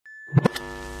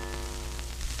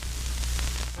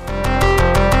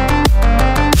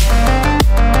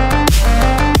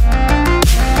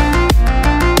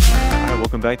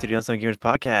welcome back to the Unsung Gamers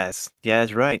podcast. Yeah,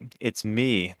 that's right. It's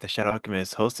me, the Shadow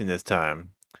Alchemist, hosting this time.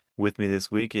 With me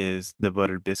this week is the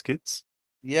Buttered Biscuits,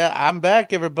 Yeah, I'm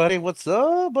back, everybody. What's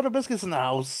up? Butter Biscuits in the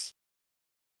house.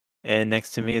 and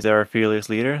next to me is our fearless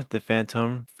leader, the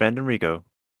Phantom Friend Enrico.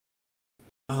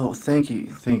 Oh, thank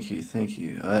you.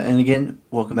 And again,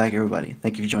 welcome back, everybody.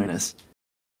 Thank you for joining us.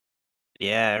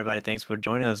 Yeah, everybody, thanks for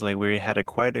joining us. Like we had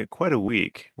quite a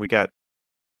week. We got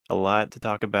a lot to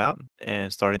talk about,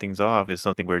 and starting things off is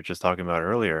something we were just talking about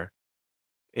earlier.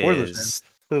 Or the Is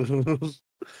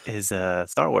same.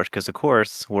 Star Wars? Because of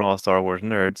course we're all Star Wars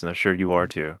nerds, and I'm sure you are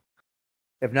too.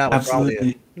 If not, we're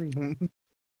probably Absolutely.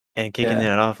 And kicking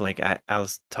Yeah. it off, like I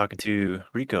was talking to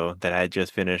Rico that I had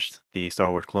just finished the Star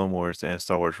Wars Clone Wars and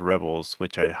Star Wars Rebels,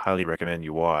 which I highly recommend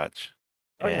you watch.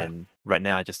 Oh, yeah. And right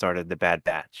now I just started the Bad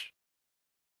Batch,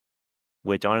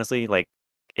 which honestly, like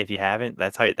if you haven't,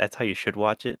 that's how you should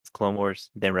watch it. It's Clone Wars,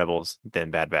 then Rebels,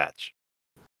 then Bad Batch.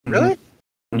 Really?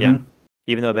 Yeah. Mhm.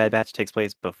 Even though Bad Batch takes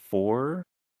place before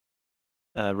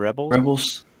Rebels,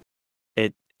 Rebels.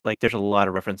 it like there's a lot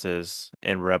of references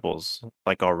in Rebels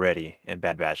like already in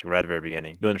Bad Batch right at the very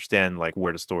beginning. You understand like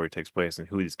where the story takes place and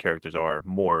who these characters are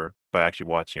more by actually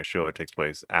watching a show that takes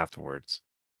place afterwards.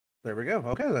 There we go.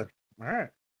 Okay, then. All right.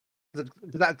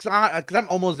 Because I'm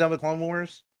almost done with Clone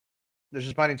Wars. There's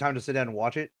just finding time to sit down and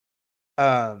watch it.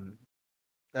 Um.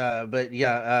 But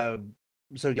yeah.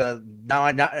 So now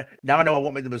I know I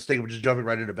won't make the mistake of just jumping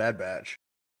right into Bad Batch.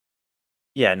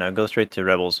 Yeah, no, go straight to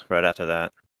Rebels right after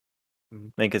that. Mhm.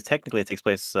 I mean, because technically it takes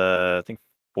place, I think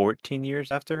 14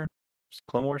 years after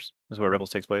Clone Wars is where Rebels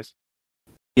takes place.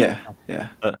 Yeah.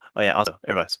 Oh yeah, also,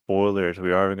 everybody, spoilers.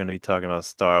 We are going to be talking about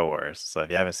Star Wars. So if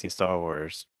you haven't seen Star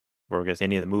Wars, or I guess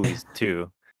any of the movies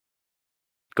too,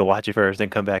 go watch it first, then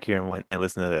come back here and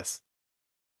listen to this.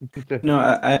 No,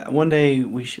 I one day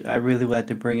I really would like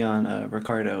to bring on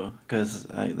Ricardo because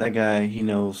that guy he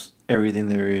knows everything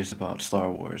there is about Star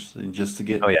Wars, and just to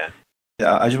get Oh yeah.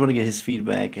 I just want to get his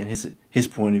feedback and his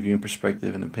point of view and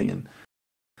perspective and opinion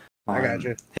I got on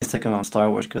you. his take on Star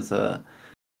Wars because like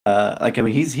I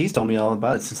mean he's told me all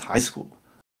about it since high school.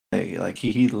 Like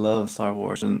he loves Star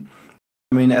Wars, and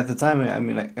I mean at the time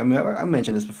I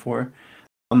mentioned this before.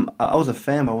 I was a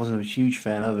fan, but I wasn't a huge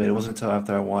fan of it. It wasn't until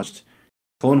after I watched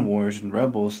Clone Wars and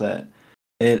Rebels that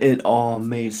it all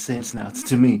made sense now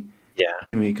to me. Yeah.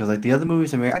 To me, because like the other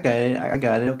movies, I mean, I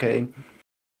got it, okay,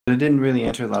 but it didn't really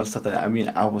answer a lot of stuff that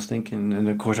I was thinking. And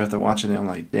of course, after watching it, I'm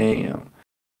like, damn.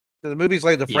 So the movie's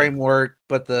laid the Yeah. framework,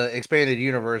 but the expanded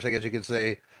universe, I guess you could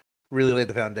say, really laid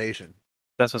the foundation.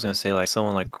 That's what I was gonna say. Like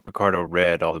someone like Ricardo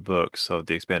read all the books of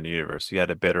the expanded universe. You had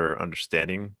a better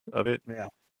understanding of it. Yeah.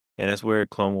 And that's where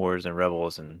Clone Wars and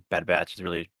Rebels and Bad Batch is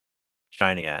really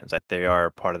shining at. Is that they are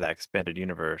part of that expanded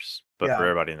universe, but for Yeah.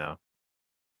 everybody now.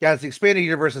 Yeah, it's the expanded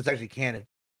universe that's actually canon.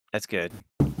 That's good.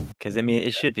 Because I mean,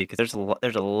 it should be. Because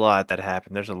there's a lot that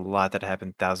happened. There's a lot that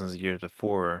happened thousands of years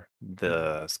before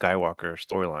the Skywalker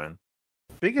storyline.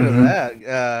 Speaking of Mhm.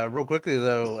 that, real quickly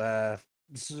though,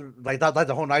 this is like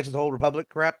the whole Knights of the Old Republic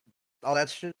crap, all that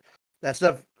shit, that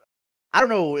stuff. I don't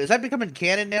know, is that becoming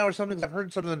canon now or something? 'Cause I've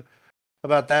heard something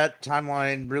about that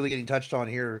timeline really getting touched on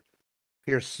here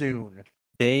soon.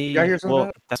 Y'all hear something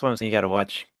about it? That's why I'm saying you got to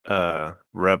watch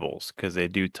Rebels because they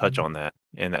do touch on that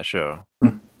in that show.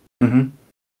 Mm-hmm.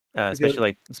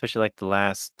 Especially like the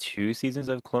last 2 seasons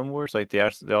of Clone Wars, like they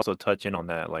also touch in on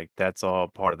that. Like that's all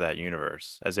part of that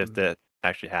universe, as if that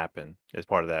actually happened as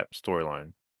part of that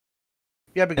storyline.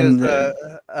 Yeah, And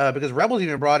because Rebels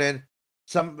even brought in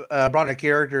brought in a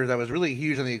character that was really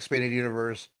huge in the expanded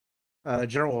universe.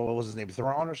 General, what was his name?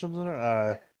 Thrawn or something?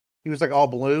 He was like all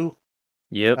blue.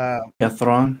 Yep. yeah,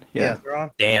 Thrawn. Yeah.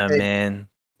 Thrawn. Damn, And- man.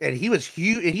 And he was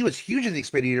huge. He was huge in the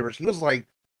expanded universe. He was like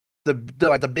the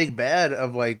like the big bad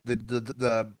of like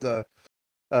the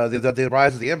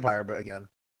rise of the Empire. But again,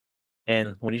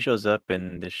 And when he shows up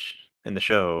in in the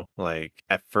show, like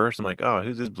at first I'm like, oh,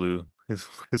 who's this blue? Who's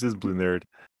this blue nerd?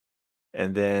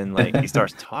 And then like he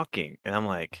starts talking, and I'm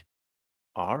like,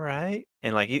 all right.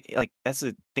 And like that's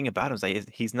the thing about him is like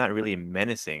he's not really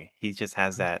menacing. He just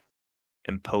has that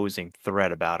imposing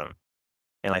threat about him,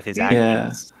 and like his Yeah.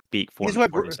 actions speak He's for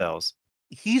what- themselves.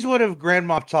 he's one of Grand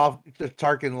Moff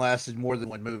Tarkin lasted more than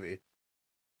one movie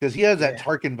because he has that Yeah.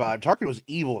 Tarkin vibe. Tarkin was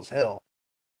evil as hell.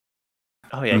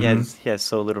 Oh yeah, he has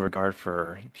so little regard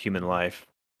for human life.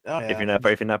 Oh, yeah. If you're not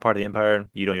part of the Empire,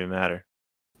 you don't even matter.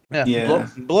 Yeah. Yeah.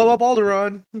 Blow up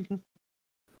Alderaan.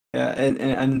 Yeah,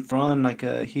 and Thrawn, like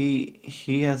he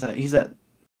has he's that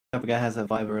type of guy, has that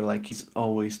vibe where like he's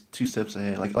always 2 steps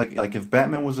ahead. Like if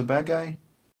Batman was a bad guy,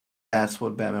 that's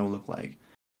what Batman would look like.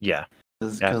 Yeah.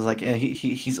 Because like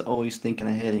he's always thinking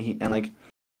ahead, and like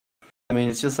I mean,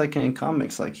 it's just like in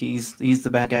comics. Like he's the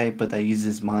bad guy, but that uses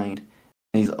his mind,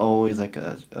 and he's always like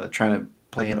trying to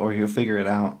play it, or he'll figure it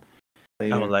out Oh,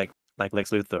 later. like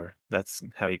Lex Luthor. That's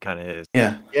how he kind of is.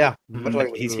 Yeah, Yeah, Mhm. much Like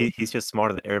like he's just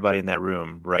smarter than everybody in that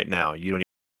room right now. You don't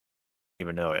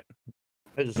even know it.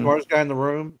 he's the smartest guy in the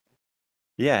room.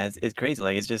 Yeah, it's crazy.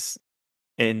 Like it's just,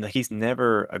 and he's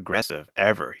never aggressive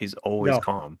ever. He's always No.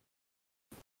 calm.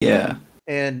 yeah.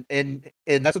 And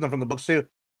that's something from the books too.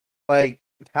 Like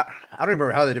I don't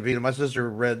remember how they defeated him. My sister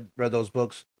read those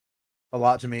books a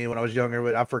lot to me when I was younger,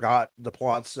 but I forgot the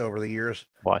plots over the years.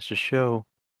 Watch the show.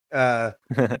 But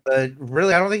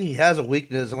really, I don't think he has a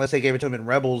weakness unless they gave it to him in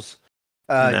Rebels.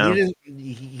 No. He doesn't.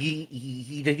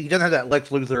 He doesn't have that Lex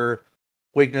Luthor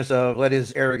weakness of let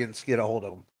his arrogance get a hold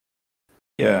of him.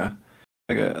 Yeah,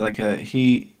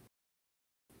 he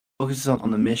focuses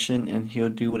on the mission, and he'll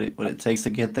do what it takes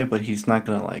to get there. But he's not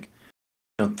gonna like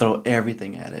throw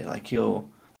everything at it. Like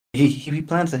he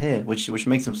plans ahead, which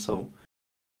makes him so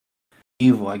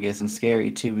evil, I guess, and scary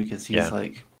too, because he's Yeah.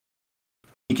 like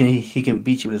he can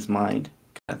beat you with his mind,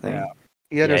 kind of thing. Yeah.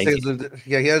 He understands.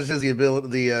 He understands the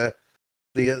ability,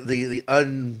 the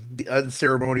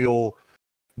unceremonial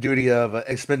duty of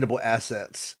expendable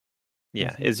assets.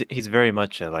 Yeah, he's very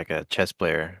much like a chess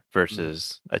player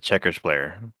versus a checkers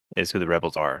player is who the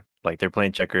rebels are. Like they're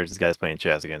playing checkers, this guy's playing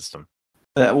chess against them.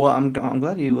 Well, I'm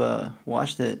glad you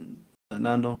watched it,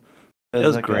 Nando. It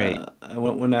was great.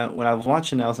 When I was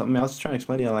watching, I was trying to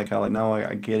explain to you like how like now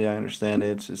I get it, I understand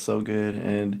it, it's so good,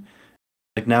 and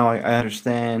like now I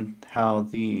understand how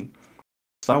the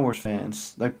Star Wars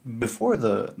fans like before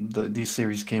these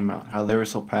series came out, how they were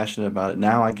so passionate about it.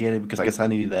 Now I get it because I guess I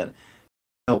needed that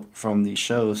help from these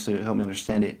shows to help me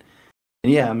understand it.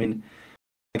 And yeah, I mean,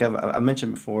 like I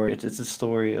mentioned before, it's a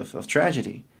story of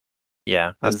tragedy.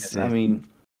 Yeah, I mean,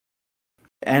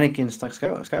 Anakin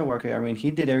Skywalker. I mean,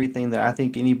 he did everything that I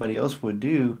think anybody else would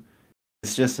do.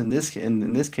 It's just in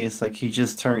this case, like he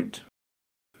just turned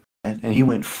and he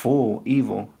went full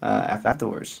evil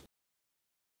afterwards.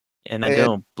 and I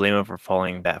don't blame him for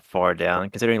falling that far down,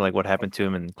 considering like what happened to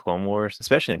him in Clone Wars,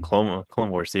 especially in Clone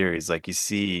Wars series. Like you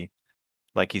see,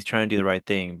 like he's trying to do the right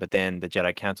thing, but then the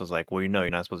Jedi Council's like, well, you're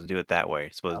not supposed to do it that way.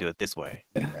 You're supposed to do it this way.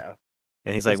 Yeah.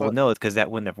 And he's like, well, no, it's because that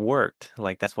wouldn't have worked.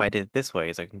 Like that's why I did it this way.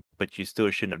 He's like, but you still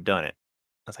shouldn't have done it.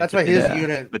 That's why his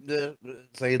unit.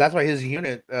 That's why his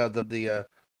unit, the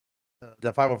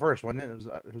 501st, wasn't it?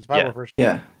 It was 501st.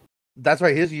 Yeah. That's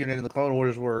why his unit in the Clone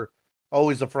Wars were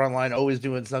always the front line, always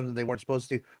doing something they weren't supposed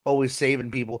to, always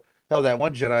saving people. Hell, that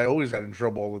one Jedi always got in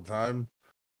trouble all the time.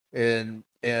 And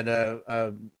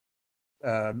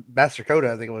Master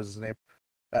Coda, I think it was his name.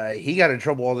 He got in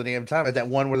trouble all the damn time at that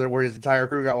one where his entire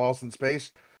crew got lost in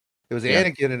space. It was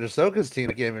Anakin and Ahsoka's team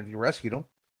that came and rescued him.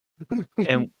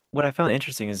 And what I found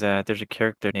interesting is that there's a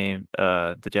character named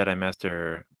the Jedi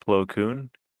Master Plo Koon,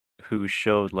 who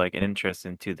showed like an interest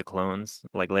into the clones,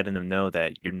 like letting them know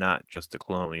that you're not just a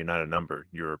clone, you're not a number,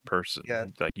 you're a person. Yeah.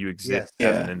 Like you exist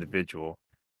as an individual.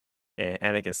 And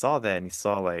Anakin saw that and he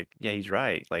saw like, yeah, he's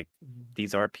right. Like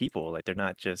these are people. Like they're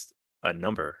not just a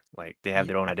number. Like they have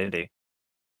their own identity.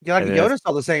 Yeah, like Yoda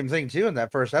saw the same thing too in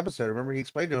that first episode. Remember, he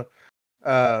explained to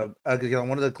him,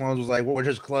 one of the clones was like, "Well, we're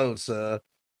just clones." And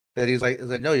he's like,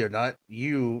 "No, you're not.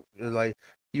 You like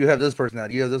you have this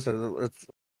personality. You have this."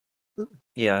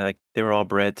 Yeah, like they were all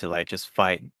bred to like just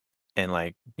fight and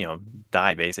like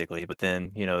die basically. But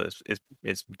then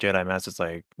it's Jedi Masters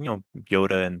like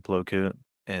Yoda and Plo Koon,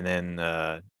 and then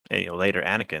later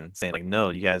Anakin saying like,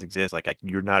 no, you guys exist. Like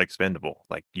you're not expendable.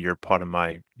 Like you're part of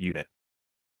my unit.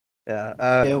 Yeah.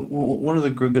 One of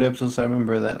the good episodes I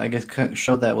remember that I guess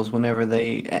showed that was whenever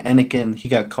Anakin he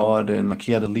got caught and like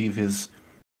he had to leave his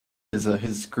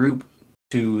group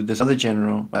to this other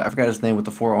general. I forgot his name with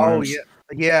the 4 arms.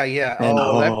 Oh yeah.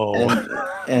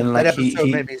 And like that episode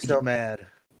made me so mad.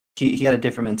 He had a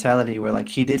different mentality where like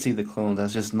he did see the clones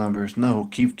as just numbers. No,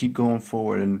 keep going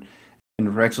forward. And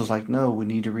Rex was like, no, we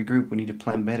need to regroup. We need to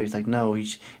plan better. He's like, no. He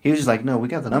was just like, no, we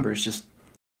got the numbers. Just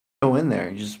go in there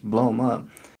and just blow them up.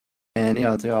 And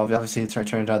they obviously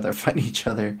turned out they're fighting each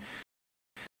other.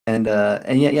 And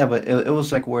but it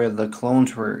was like where the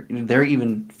clones they're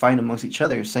even fighting amongst each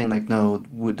other, saying like, no,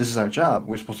 this is our job.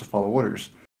 We're supposed to follow orders.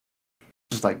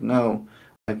 Just like, no,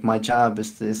 like my job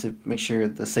is to make sure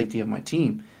the safety of my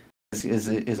team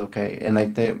is okay. And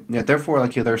like therefore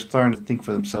like they're starting to think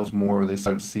for themselves more. They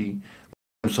start to see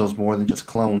themselves more than just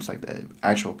clones, like the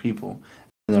actual people.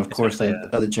 And then of course the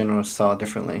other generals saw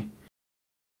differently.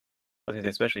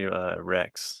 Especially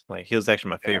Rex. Like he was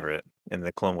actually my favorite in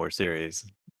the Clone Wars series.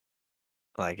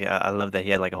 Like I love that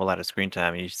he had like a whole lot of screen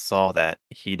time. You saw that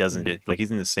he doesn't like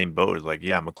he's in the same boat as like,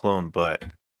 yeah, I'm a clone, but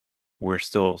we're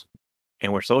still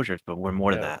and we're soldiers, but we're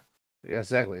more than Yeah. that. Yeah,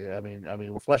 exactly. I mean,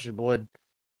 we're flesh and blood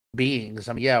beings.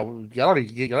 I mean, yeah, we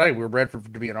were bred to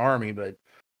be an army, but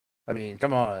I mean,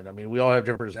 come on. I mean, we all have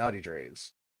different personality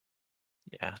traits.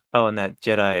 Yeah. Oh, and that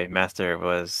Jedi Master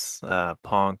was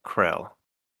Pong Krell.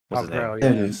 What's his name? Crowd,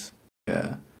 There it yeah. is.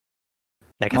 Yeah.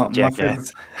 That My, guy's my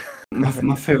favorite jackass.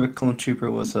 my favorite clone trooper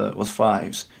was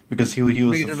Fives, because he was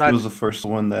He's he not- was the first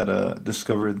one that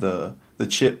discovered the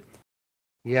chip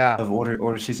Yeah, of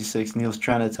Order 66, and he was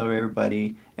trying to tell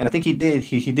everybody. And I think he did.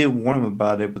 He did warn them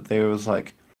about it, but they was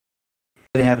like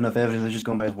they didn't have enough evidence. They're just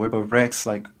going by his word. But Rex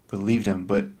like believed him.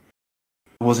 But it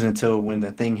wasn't until when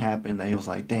the thing happened that he was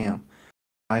like, "Damn,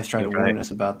 I was trying to You're warn right.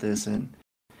 us about this, and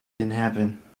it didn't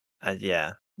happen."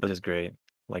 Yeah, that was great.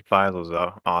 Like Files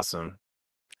was awesome,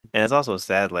 and it's also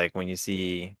sad like when you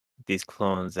see these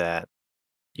clones that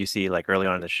you see like early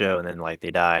on in the show, and then like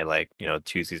they die like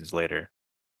 2 seasons later.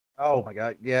 oh my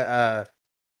god, yeah.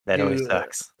 That always Dude,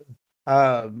 sucks.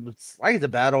 it's like the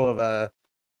battle of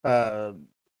uh,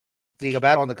 the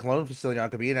battle on the clone facility on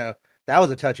Camino. That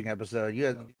was a touching episode. You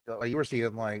had like you were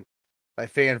seeing like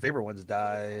fan favorite ones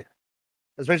die,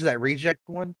 especially that reject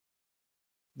one,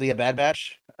 the Bad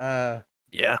Batch.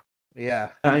 Yeah,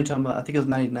 Yeah, Are you talking about? I think it was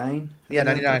 99. yeah,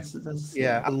 99. That's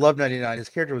Yeah, I love 99. His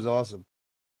character was awesome.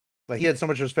 Like he had so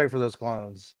much respect for those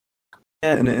clones.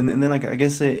 Yeah, and then like I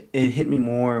guess it hit me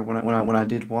more when I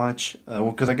did watch,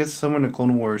 because I guess somewhere in the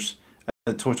Clone Wars,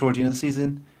 toward the end of the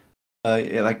season,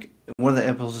 like one of the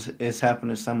episodes is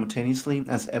happening simultaneously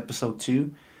as episode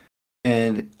 2,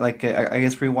 and like I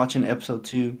guess rewatching episode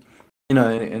 2,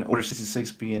 in Order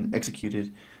 66 being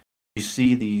executed, you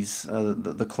see these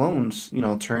the clones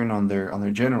turn on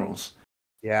their generals,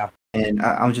 Yeah, and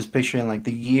I was just picturing like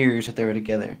the years that they were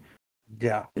together,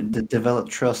 yeah. develop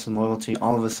trust and loyalty.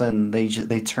 All of a sudden, they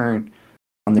turn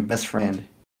on their best friend.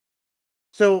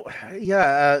 So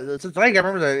yeah, so it's like I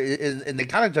remember that, and they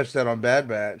kind of touched that on Bad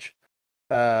Batch.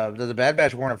 That the Bad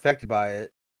Batch weren't affected by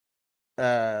it.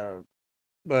 Uh,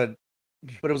 but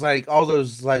it was like all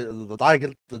those it's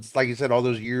like you said, all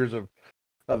those years of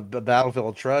the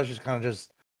battlefield trust just kind of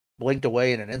just blinked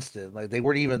away in an instant. Like they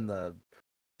didn't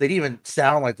even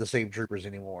sound like the same troopers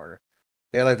anymore.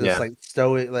 They had like this Yeah. like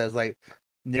stoic, like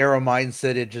narrow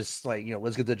mindset. It just like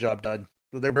let's get the job done.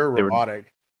 They're very They were-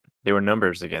 robotic. they were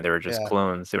numbers again. They were just Yeah.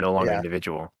 clones. They were no longer Yeah.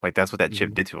 individual. Like that's what that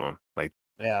chip Mhm. did to them. Like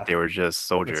Yeah, they were just it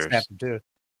soldiers. snapped them too.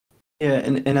 Yeah,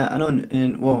 and I know,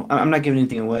 and well, I'm not giving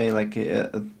anything away. Like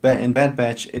in Bad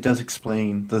Batch, it does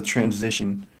explain the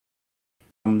transition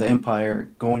from the Empire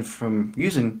going from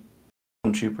using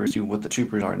clone troopers to what the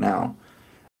troopers are now.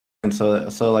 And so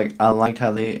like I liked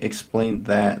how they explained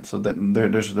that, so that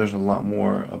there's a lot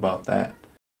more about that.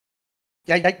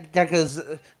 Yeah, because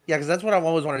that's what I've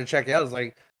always wanted to check out. Is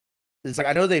like it's like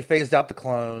I know they phased out the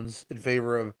clones in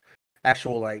favor of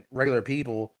actual like regular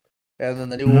people, and then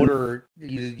the New Mhm. Order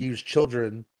used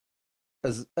children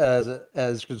as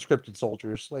conscripted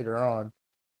soldiers later on.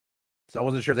 So I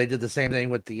wasn't sure if they did the same thing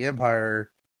with the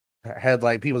Empire, had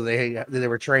like people that they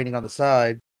were training on the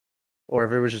side, or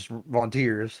if it was just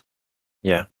volunteers.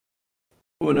 Yeah.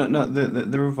 Well, no,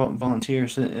 there were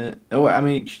volunteers. Oh, I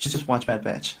mean, just watch Bad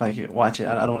Batch. Like, watch it.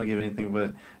 I don't want to give anything,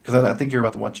 but because I think you're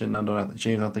about to watch it, and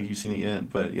James, I don't think you've seen it yet.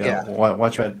 But yeah,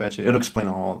 watch Bad Batch. It'll explain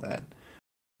all of that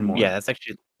and more. Yeah, that's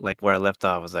actually like where I left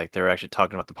off. Was like they were actually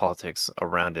talking about the politics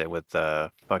around it with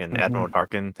fucking Admiral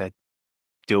Tarkin, that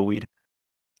dillweed.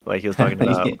 Like he was talking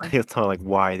about, Yeah. he was talking like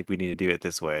why we need to do it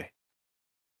this way.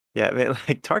 Yeah, man,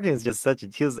 like Tarkin is just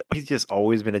he's just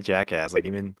always been a jackass. Like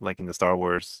even like in the Star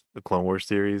Wars, the Clone Wars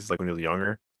series, like when he was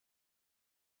younger.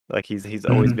 Like he's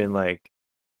always Mhm. been like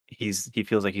he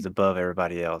feels like he's above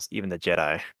everybody else, even the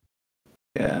Jedi.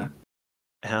 Yeah.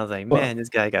 And I was like, Well- man, this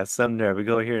guy got some nerve. We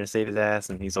go here and save his ass,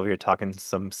 and he's over here talking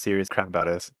some serious crap about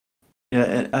us. Yeah,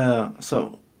 and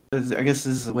so I guess this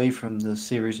is away from the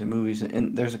series and movies,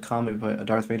 and there's a comic, a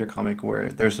Darth Vader comic, where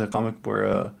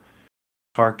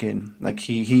Tarkin, like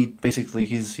he basically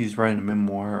he's writing a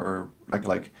memoir, or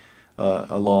like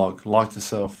a log to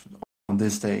self on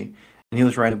this day, and he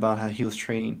was writing about how he was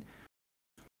training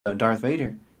Darth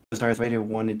Vader, because Darth Vader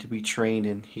wanted to be trained,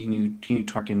 and he knew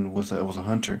Tarkin was a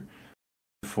hunter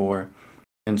before,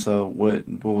 and so what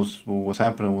was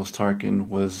happening was Tarkin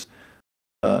was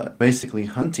basically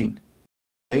hunting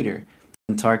Vader,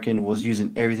 and Tarkin was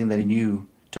using everything that he knew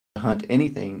to hunt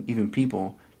anything, even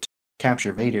people, to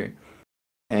capture Vader.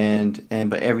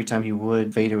 But every time he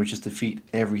would, Vader would just defeat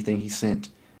everything he sent.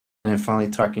 And then finally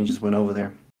Tarkin just went over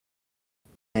there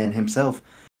and himself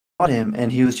fought him,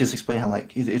 and he was just explaining how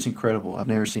like it's incredible. I've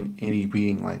never seen any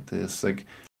being like this, like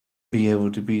be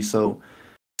able to be so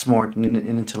smart and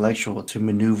intellectual to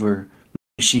maneuver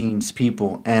machines,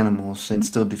 people, animals, and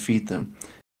still defeat them.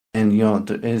 And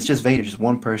and it's just Vader, just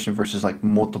one person versus like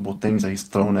multiple things that he's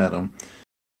thrown at him.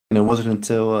 And it wasn't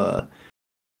until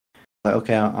like,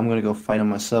 okay, I'm gonna go fight him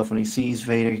myself. When he sees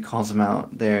Vader, he calls him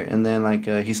out there, and then like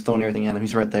he's throwing everything at him.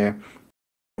 He's right there,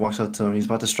 walks up to him. He's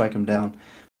about to strike him down,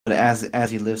 but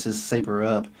as he lifts his saber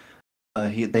up,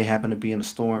 they happen to be in a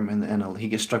storm, and he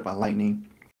gets struck by lightning.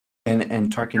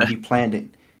 And Tarkin, he planned it.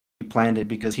 He planned it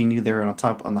because he knew they were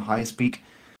on the highest peak,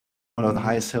 on the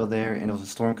highest hill there, and it was a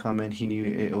storm coming. He knew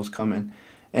it was coming,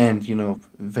 and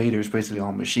Vader's basically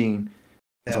on machine.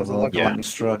 Yeah, it So was a the lucky lightning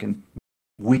struck and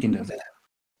weakened him.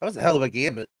 That was a hell of a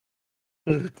gambit.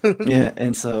 Yeah,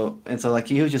 and so like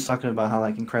he was just talking about how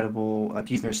like incredible, like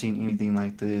he's never seen anything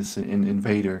like this in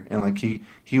Vader, and like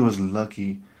he was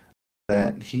lucky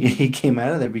that he came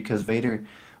out of there because Vader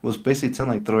was basically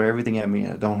telling like throw everything at me,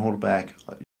 don't hold back,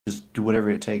 just do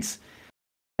whatever it takes.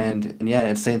 And yeah,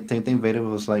 and same thing. Vader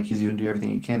was like he's gonna do everything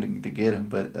he can to get him,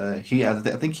 but I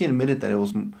think he admitted that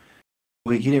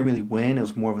he didn't really win. It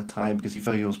was more of a tie because he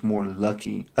felt he was more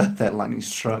lucky that lightning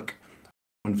struck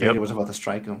when Yep. Vader was about to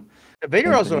strike him.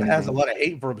 Vader Yeah, also but has a anything. lot of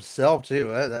hate for himself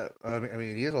too. I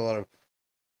mean, he has a lot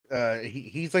of.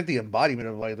 He's like the embodiment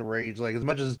of like the rage. Like as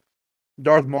much as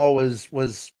Darth Maul was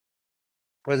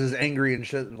as angry and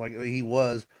shit like he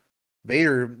was,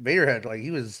 Vader had like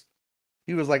he was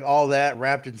like all that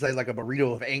wrapped inside like a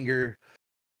burrito of anger,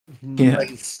 Yeah.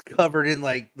 like covered in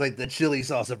like the chili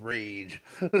sauce of rage.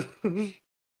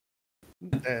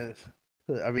 And,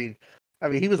 I mean,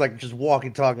 he was like just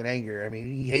walking, talking anger. I mean,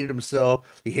 he hated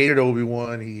himself. He hated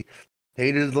Obi-Wan. He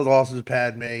hated the loss of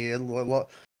Padme.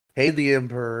 Hated the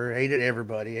Emperor. Hated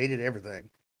everybody. Hated everything.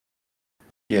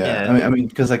 Yeah, Yeah, I mean,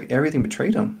 because like everything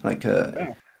betrayed him. Like,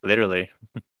 literally.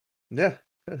 Yeah,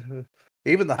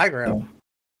 even the high ground. so-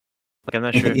 Like I'm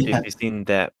not sure if yeah. you've seen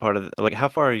that part of like how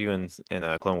far are you in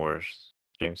Clone Wars,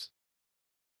 James?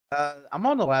 I'm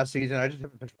on the last season. I just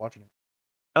haven't finished watching it.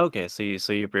 Okay,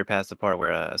 you're past the part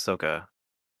where Ahsoka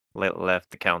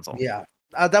left the council. Yeah,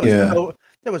 Yeah.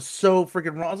 that was so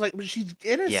freaking wrong. I was like, but she's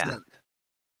Yeah. innocent.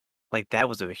 Like that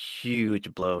was a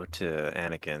huge blow to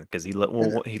Anakin because he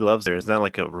loves her. It's not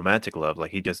like a romantic love.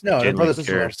 Like he just No, they're genuinely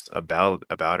brother-sister love. cares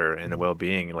about her and the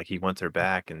well-being. Like he wants her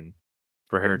back, and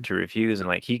for her to refuse, and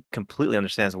like he completely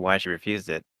understands why she refused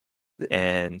it,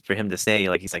 and for him to say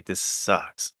like he's like this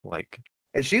sucks. Like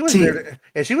And she was See- there.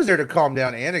 And she was there to calm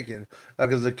down Anakin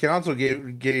because the council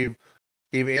gave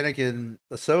Anakin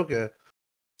Ahsoka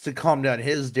to calm down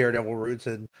his daredevil roots,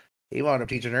 and he wound up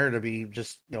teaching her to be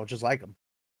just just like him.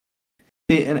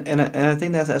 See, and I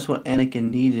think that's what Anakin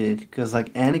needed because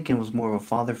like Anakin was more of a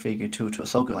father figure to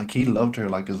Ahsoka. Like he loved her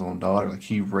like his own daughter. Like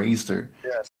he raised her.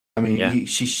 Yes. I mean, Yeah.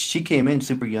 she came in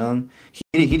super young.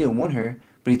 He didn't want her,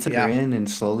 but he took her Yeah. in and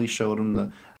slowly showed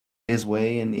him his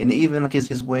way and even like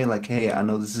his way. Like, hey, I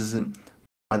know this isn't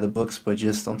by the books, but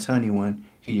just don't tell anyone.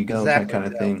 Here you go, Exactly, kind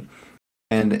of yeah. thing.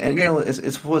 And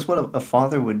it's what a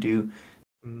father would do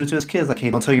to his kids. Like, hey,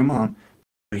 don't tell your mom.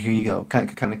 But here you go, kind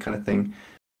of thing.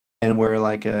 And where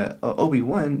like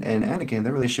Obi-Wan and Anakin,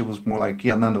 their relationship was more like,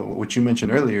 yeah, no, what you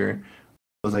mentioned earlier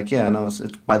was like, yeah, no, it's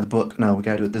by the book. No, we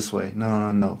gotta do it this way.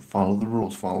 No, follow the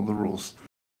rules. Follow the rules.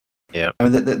 Yeah. I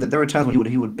mean, there were times when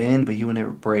he would bend, but he would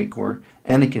never break. Or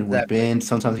Anakin would Exactly. bend.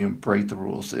 Sometimes he would break the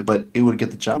rules, but it would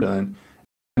get the job done.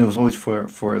 And it was always for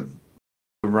the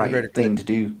right greater thing good.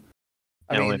 to do.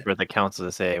 I And only mean, for the council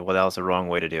to say, well, that was the wrong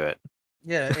way to do it.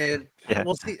 yeah, and Yeah.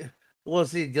 we'll see.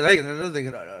 Like another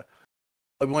thing,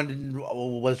 Obi-Wan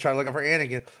was trying to look out for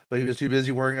Anakin, but he was too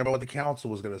busy worrying about what the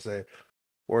council was going to say.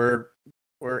 Where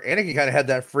Anakin kind of had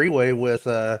that freeway with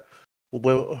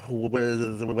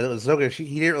Ahsoka.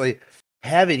 He didn't really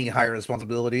have any higher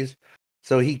responsibilities,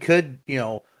 so he could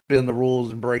bend the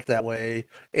rules and break that way.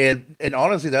 And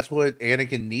honestly, that's what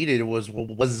Anakin needed was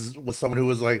someone who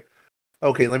was like,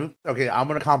 okay, I'm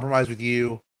going to compromise with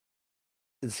you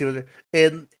and see what.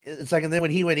 And it's like, and then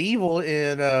when he went evil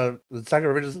in the Second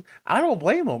Revenge, I don't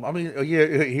blame him. I mean,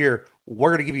 yeah, here we're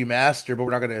going to give you Master, but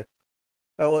we're not going to.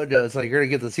 Oh, it's like you're going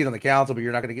to get the seat on the council, but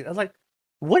you're not going to get. I was like,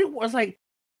 what? It was like.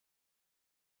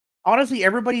 Honestly,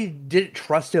 everybody didn't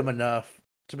trust him enough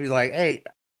to be like, "Hey,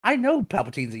 I know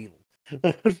Palpatine's evil."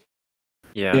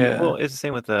 Yeah. Yeah. Well, it's the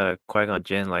same with Qui-Gon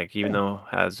Jinn. Like, even though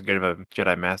as good of a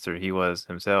Jedi Master he was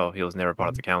himself, he was never part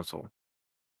of the council.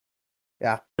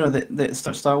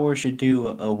 The Star Wars should do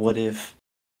a what if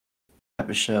type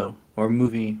of show or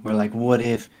movie where like what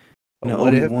if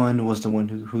What if? Obi-Wan was the one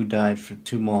who died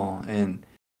to Maul and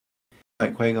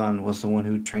like Qui-Gon was the one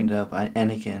who trained up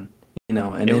Anakin, and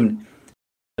It then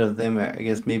of them I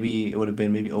guess maybe it would have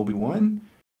been maybe Obi-Wan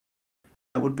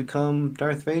that would become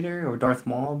Darth Vader or Darth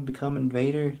Maul becoming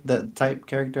Vader, that type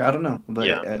character. I don't know, but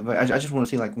Yeah. I just want to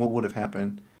see like what would have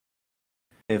happened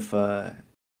if Darth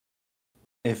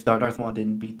Maul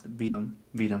didn't beat him.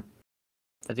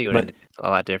 I think it would But end a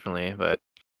lot differently, but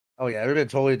Oh yeah, it would have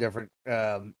been totally different.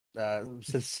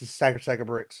 Since Sack of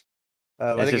Bricks.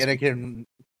 I it's think just Anakin.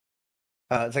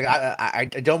 It's like I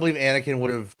don't believe Anakin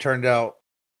would have turned out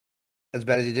as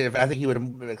bad as he did. I think he would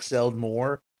have excelled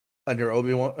more under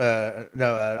Obi-Wan.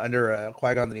 Under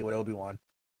Qui-Gon than he would Obi-Wan.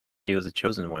 he was the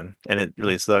chosen one, and it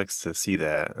really sucks to see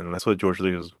that. And that's what George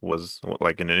Lucas was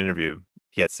like in an interview.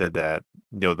 He had said that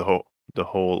the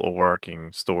whole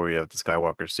overarching story of the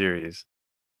Skywalker series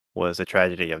was a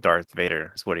tragedy of Darth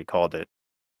Vader. Is what he called it,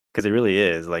 because it really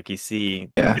is. Like you see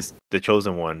yeah, the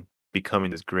chosen one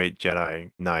becoming this great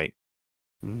Jedi Knight,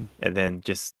 Mhm. and then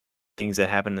just things that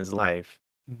happen in his life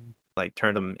Mhm. like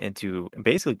turned him into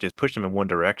basically just pushed him in one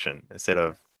direction instead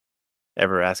of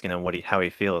ever asking him how he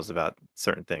feels about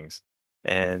certain things.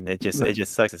 And it just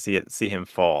sucks to see him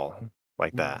fall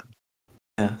like that.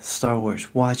 yeah. Star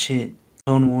Wars, watch it.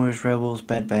 Clone Wars, Rebels,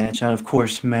 Bad Batch, and of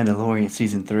course Mandalorian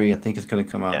season 3. I think it's gonna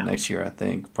come out Yeah. next year. I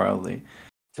think probably.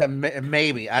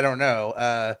 Maybe I don't know.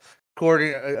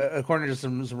 According to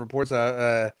some reports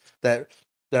that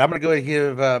I'm gonna go ahead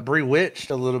and give Bree Witch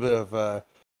a little bit of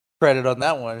credit on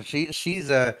that one. She's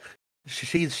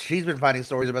been finding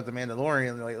stories about the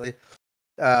Mandalorian lately.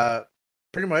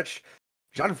 Pretty much,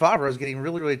 John Favreau is getting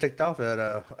really ticked off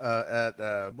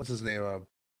at what's his name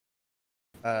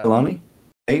Filoni?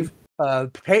 Dave?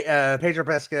 Pedro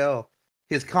Pascal.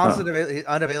 His constant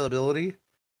unavailability.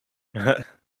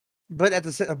 But at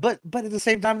the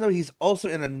same time though, he's also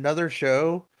in another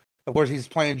show. Of course, he's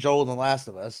playing Joel in The Last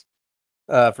of Us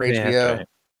for Yeah, HBO. that's right.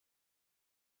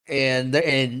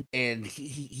 And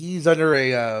he's under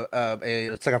a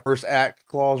it's like a first act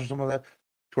clause or something like that,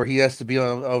 where he has to be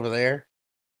over there.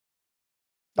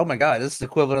 Oh my god, this is the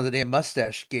equivalent of the damn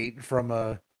mustache gate from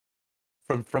a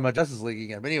Justice League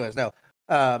again. But anyways, no.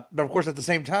 But of course, at the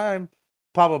same time,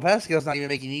 Pablo Pascal's not even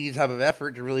making any type of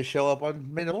effort to really show up on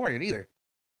Mandalorian either.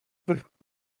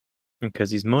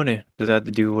 Because he's money. Does that have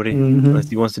to do what Mhm. unless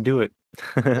he wants to do it.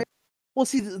 Well,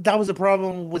 see, that was the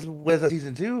problem with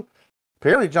season 2.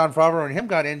 Apparently, John Favreau and him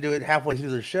got into it halfway through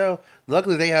the show.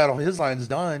 Luckily, they had all his lines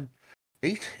done.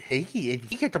 He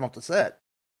kicked him off the set.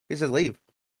 He said, "Leave.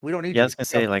 We don't need Yeah, I you." was gonna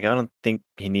say, like, I don't think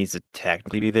he needs to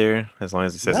technically be there as long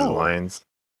as he says his No. lines.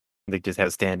 They just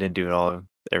have stand in, do all of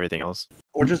everything else.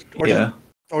 or just Yeah.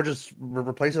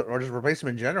 replace it, or just replace him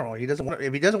in general. He doesn't want.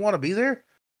 If he doesn't want to be there,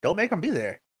 don't make him be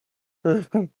there.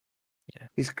 Yeah.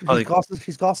 He's Probably-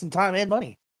 costing time and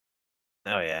money.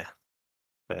 Oh yeah,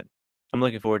 but I'm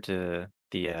looking forward to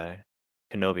the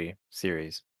Kenobi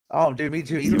series. Oh, dude, me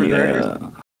too. Even the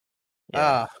trailers.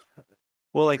 Yeah.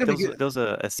 Well, like gonna be there was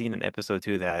a scene in episode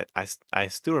 2 that I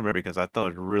still remember because I thought it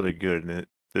was really good, and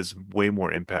there's way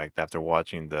more impact after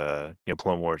watching the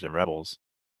Clone Wars and Rebels.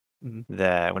 Mhm.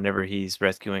 That whenever he's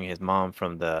rescuing his mom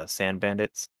from the sand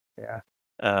bandits, Yeah.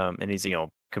 and he's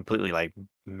completely like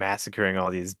massacring all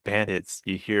these bandits,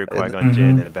 you hear And- Qui-Gon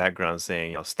Jinn Mhm. in the background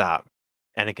saying, "Stop,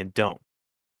 Anakin, don't."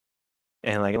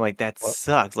 And like that What?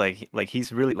 sucks. Like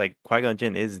he's really like Qui-Gon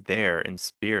Jinn is there in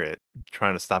spirit,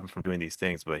 trying to stop him from doing these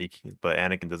things, but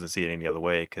Anakin doesn't see it any other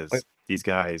way because Wait. these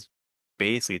guys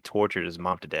basically tortured his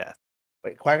mom to death.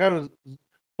 Wait, Qui-Gon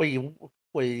was.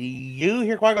 You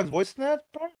hear Qui-Gon's voice in that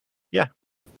part?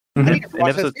 Mhm. I need to In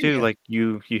watch that episode scene 2, again. like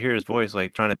you hear his voice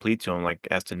like trying to plead to him, like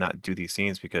as to not do these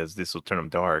scenes because this will turn him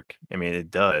dark. I mean, it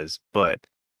does, but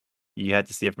you had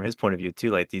to see it from his point of view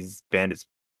too. Like these bandits,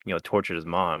 tortured his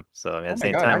mom. So I mean, at Oh the my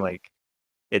same God, time, I- like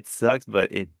it sucks, but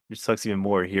it sucks even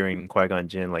more hearing Qui-Gon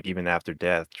Jinn, like even after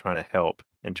death, trying to help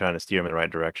and trying to steer him in the right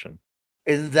direction.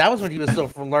 And that was when he was still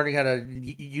from learning how to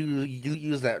you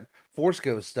use that Force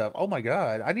Ghost stuff. Oh my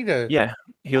god, I need to. Yeah,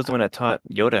 he was the one that taught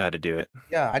Yoda how to do it.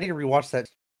 Yeah, I need to rewatch that.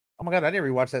 Oh my god, I need to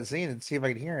rewatch that scene and see if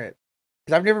I can hear it,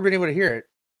 because I've never been able to hear it.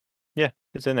 Yeah,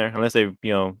 it's in there, unless they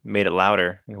made it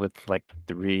louder with like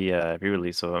the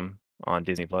re-release of them on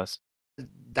Disney Plus.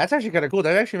 That's actually kind of cool.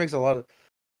 That actually makes a lot of.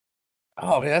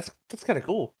 Oh man, that's kind of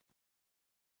cool.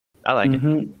 I like it.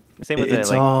 Mhm. Same with It's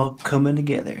the like all coming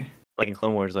together. like in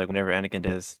Clone Wars, like whenever Anakin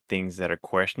does things that are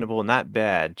questionable, not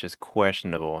bad, just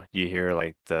questionable, you hear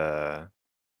like the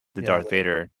Yeah, Darth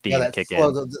Vader theme that kick slow,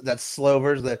 in. that slow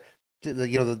version,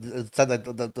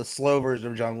 the slow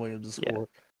version of John Williams' Yeah. score.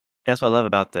 That's what I love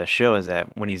about the show is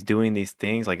that when he's doing these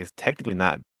things, like it's technically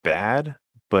not bad,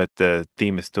 but the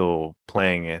theme is still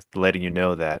playing it, letting you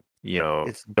know that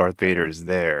It's Darth Vader is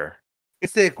there.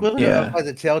 it's the equivalent Yeah. of like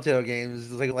the Telltale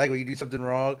games. It's like when you do something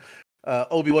wrong,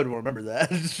 Obi-Wan will remember that.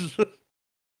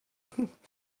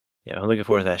 Yeah, I'm looking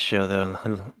forward to that show though.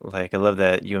 Like, I love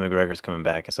that Ewan McGregor's coming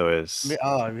back, and so is Me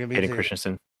Hayden too.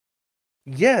 Christensen.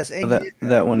 Yes, and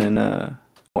That one in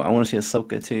well, I want to see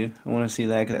Ahsoka too. I want to see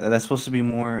that. That's supposed to be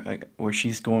more like where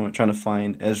she's going trying to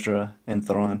find Ezra and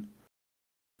Thrawn.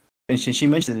 And she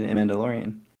mentioned it in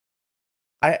Mandalorian.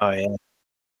 I Oh yeah,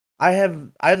 I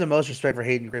have the most respect for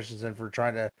Hayden Christensen for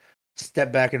trying to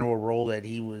step back into a role that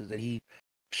he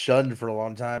shunned for a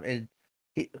long time, and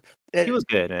he he was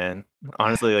good, man.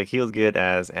 Honestly, like he was good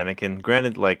as Anakin.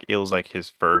 Granted, like it was like his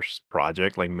first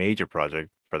project, like major project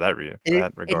for that and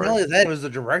not regard. only that, it was the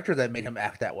director that made him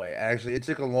act that way. Actually, it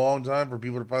took a long time for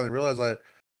people to finally realize that.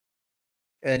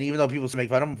 And even though people still make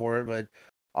fun of him for it, but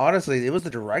honestly, it was the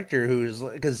director who is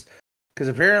because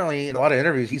apparently in a lot of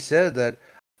interviews he said that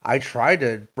I tried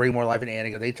to bring more life in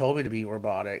Anakin. They told me to be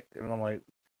robotic, and I'm like,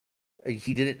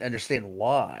 he didn't understand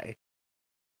why.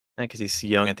 Because he's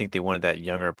young, I think they wanted that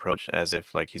younger approach, as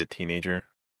if like he's a teenager.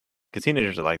 Because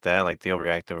teenagers are like that, like they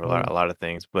overreact over Mm. a lot of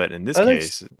things. But in this I think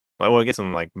case, well, I guess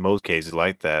in like most cases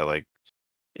like that, like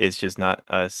it's just not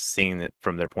us seeing it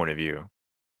from their point of view.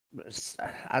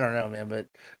 I don't know, man, but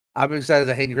I'm excited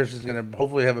that Hayden Christensen's gonna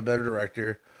hopefully have a better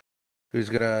director who's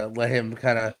gonna let him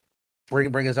kind of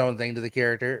bring his own thing to the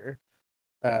character.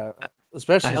 Uh,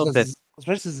 I hope that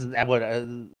especially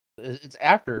since it's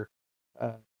after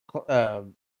uh, cl-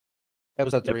 um,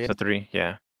 episode 3. episode 3,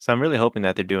 yeah. So I'm really hoping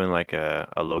that they're doing like a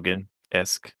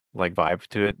Logan-esque like vibe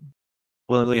to it.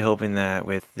 Well, I'm really hoping that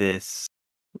with this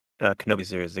Kenobi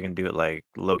series, they're gonna do it like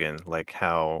Logan, like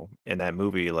how in that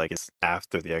movie, like it's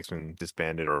after the X-Men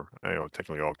disbanded or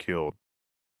technically all killed.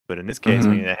 But in this case, I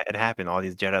mean, Mm-hmm. it happened. All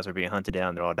these Jedi's are being hunted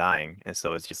down; they're all dying, and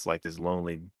so it's just like this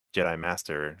lonely Jedi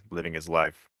Master living his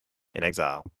life in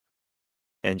exile,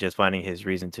 and just finding his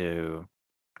reason to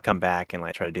come back and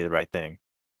like try to do the right thing.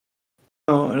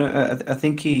 Oh, and I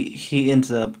think he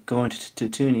ends up going to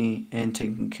Tooney and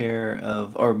taking care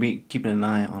of or be keeping an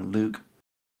eye on Luke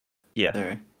Yeah,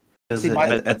 there. Because See, my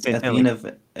but at the same at time, the like end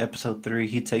of episode 3,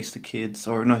 he takes the kids,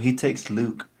 or no, he takes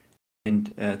Luke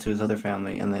and to his other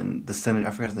family, and then the senator,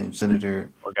 I forgot his name, Senator.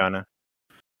 Organa.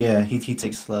 Yeah, he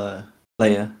takes Leia.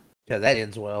 yeah, that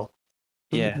ends well.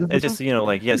 Yeah, it's just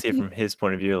like see it from his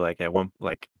point of view. Like at one,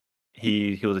 like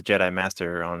he was a Jedi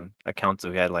Master on a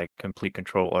council who had like complete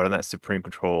control or not supreme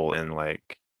control, and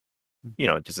like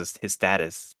just his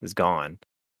status is gone.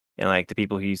 And like the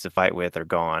people he used to fight with are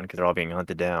gone because they're all being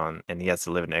hunted down, and he has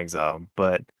to live in exile,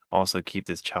 but also keep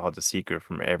this child a secret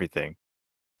from everything.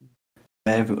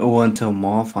 Well, until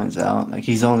Maul finds out, like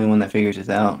he's the only one that figures it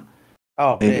out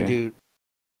Oh man, later. dude!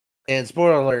 And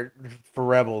spoiler alert for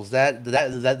Rebels,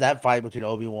 that fight between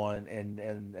Obi-Wan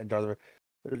and Darth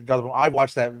Maul, I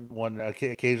watched that one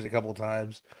occasionally a couple of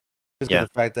times just because Yeah, the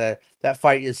fact that that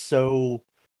fight is so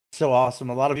awesome.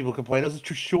 A lot of people complain it's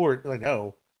too short. Like,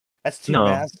 no, that's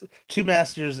no, two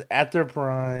masters at their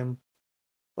prime,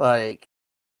 like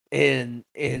in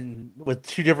with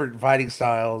two different fighting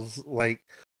styles. Like,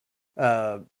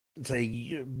 uh,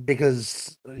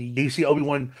 because you see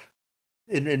Obi-Wan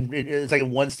it's like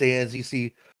in one stance. You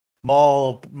see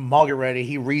Maul get ready.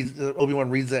 He reads Obi-Wan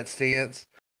reads that stance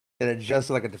and adjusts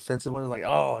to like a defensive one. Like,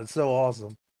 oh, it's so awesome.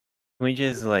 can we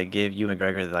just like give you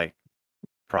McGregor like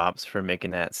props for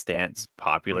making that stance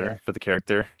popular Yeah. for the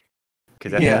character?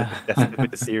 Because Yeah. that's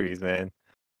the series, man.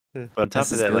 But on That's top of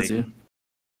his that, go-to.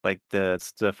 like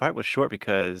the fight was short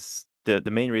because the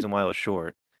main reason why it was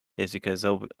short is because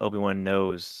Obi-Wan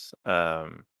knows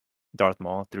Darth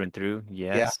Maul through and through,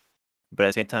 Yeah. yes, but at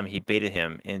the same time he baited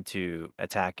him into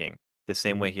attacking the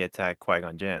same way he attacked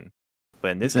Qui-Gon Jinn.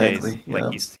 But in this case, Exactly.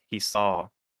 like Yeah. he saw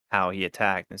how he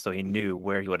attacked, and so he knew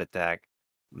where he would attack.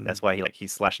 Mm. That's why he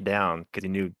slashed down because he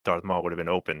knew Darth Maul would have been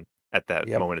open at that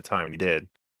Yep. moment of time, and he did.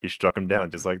 He struck him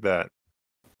down just like that.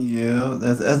 Yeah,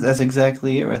 that's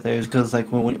exactly it right there. Because like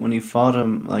when he fought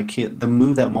him, like the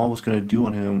move that Maul was gonna do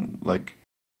on him, like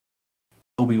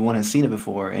Obi-Wan had seen it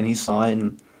before, and he saw it,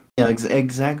 and yeah,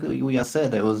 exactly what I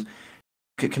said. It was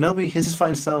Kenobi. His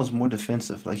fighting style is more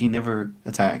defensive. Like he never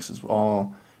attacks. It's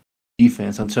all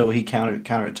defense until he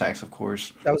counterattacks, of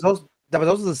course. That was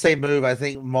also the same move I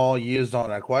think Maul used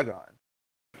on Qui-Gon.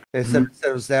 Mhm.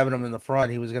 Instead of stabbing him in the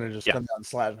front, he was gonna just Yeah, come down and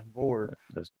slash him forward.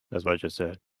 that's what I just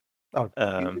said. Oh,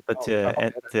 But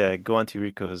to go on to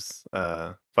Rico's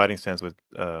fighting stance with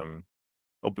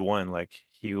Obi-Wan, like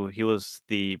he was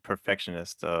the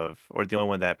perfectionist of, or the only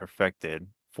one that perfected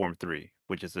Form 3,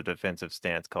 which is a defensive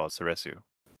stance called Seresu.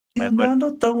 Like, but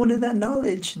Nando throwing in that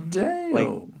knowledge. like,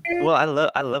 Damn. well,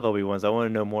 I love Obi-Wan. So I want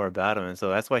to know more about him, and so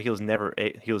that's why he's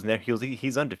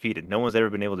undefeated. No one's ever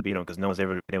been able to beat him because no one's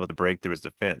ever been able to break through his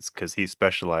defense because he's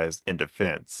specialized in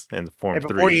defense in the Form And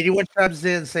before 3. anyone comes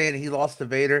in saying he lost to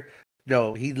Vader,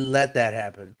 no, he let that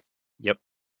happen. Yep.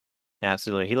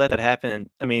 Absolutely. He let that happen. And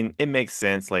I mean, it makes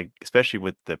sense, like, especially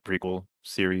with the prequel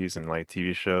series and like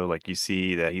TV show, like you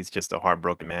see that he's just a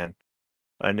heartbroken man,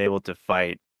 unable to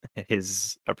fight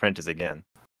his apprentice again.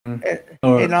 And,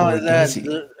 Or and not only does that,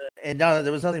 he?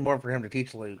 there was nothing more for him to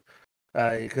teach Luke,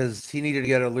 because he needed to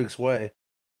get out of Luke's way.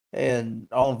 And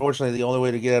unfortunately, the only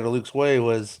way to get out of Luke's way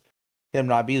was him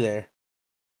not be there.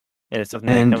 And it's something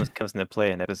And- that comes into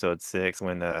play in episode 6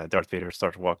 when Darth Vader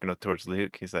starts walking up towards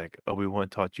Luke. He's like, Obi-Wan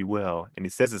taught you well. And he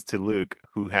says this to Luke,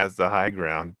 who has the high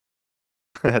ground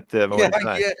at the moment in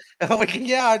time. Yeah. Oh my God,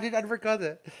 yeah, I forgot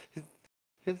that.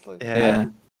 It's like, Yeah.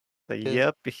 Like, His-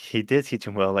 yep, he did teach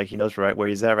him well. Like, he knows right where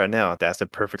he's at right now. That's the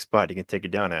perfect spot he can take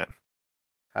it down at.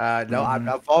 no, Mhm.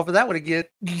 I'll fall for that one again.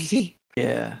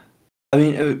 Yeah. I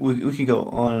mean, we could go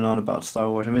on and on about Star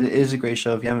Wars. I mean, it is a great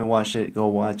show. If you haven't watched it, go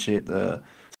watch it. The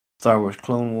Star Wars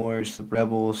Clone Wars, the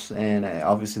Rebels, and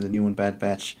obviously the new one, Bad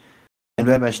Batch. And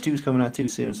Bad Batch 2 is coming out too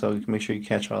soon, so make sure you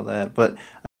catch all that. But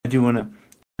I do want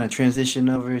to transition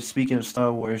over. Speaking of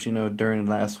Star Wars, during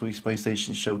last week's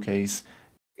PlayStation Showcase,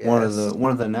 one of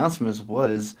the announcements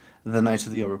was the Knights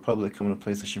of the Old Republic coming to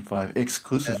PlayStation 5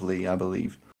 exclusively, I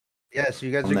believe. Yes,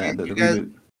 you guys On are that, getting, the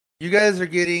reboot. you guys are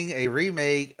getting a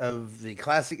remake of the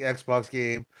classic Xbox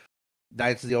game,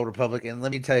 Knights of the Old Republic. And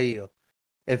let me tell you,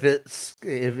 if it's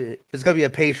gonna be a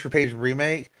page for page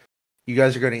remake, you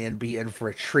guys are going to be in for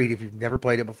a treat if you've never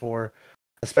played it before.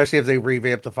 Especially if they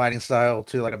revamp the fighting style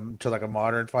to like a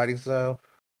modern fighting style.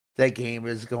 That game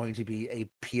is going to be a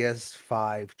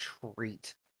PS5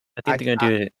 treat. I think they're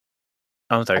going to do it.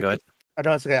 Oh, I'm sorry, go ahead. I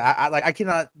know it's okay. I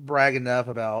cannot brag enough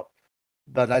about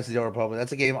Knights of the Old Republic.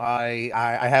 That's a game I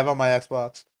have on my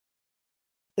Xbox.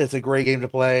 It's a great game to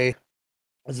play.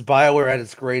 It's BioWare at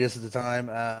its greatest at the time.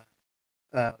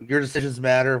 Your decisions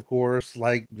matter, of course,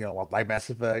 like Mass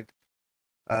Effect.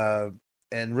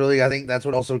 And really, I think that's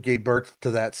what also gave birth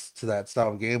to that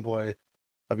style of gameplay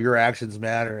of your actions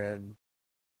matter. And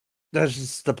that's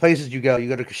just the places you go. You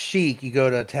go to Kashyyyk, you go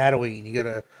to Tatooine, you go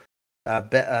to I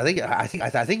think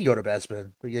you go to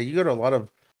Bespin. But yeah, you go to a lot of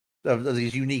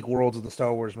these unique worlds in the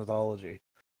Star Wars mythology.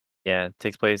 Yeah, it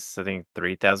takes place, I think,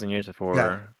 3,000 years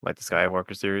before like the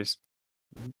Skywalker series.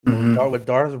 Mhm. With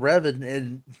Darth Revan,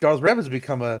 and Darth Revan's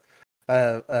become a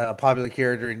popular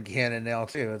character in canon now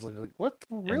too. It's like what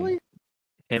really?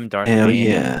 Him, Darth Hell Bane,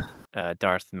 yeah.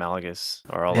 Darth Malgus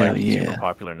are all Hell like yeah. super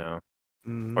popular now.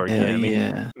 Mhm. Or Hell yeah,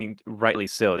 yeah. I mean, rightly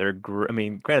so. I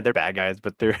mean, granted they're bad guys,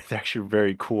 but they're actually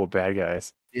very cool bad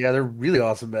guys. Yeah, they're really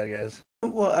awesome bad guys.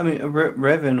 Well, I mean,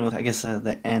 Revan was, I guess,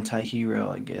 the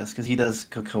anti-hero, I guess, because he does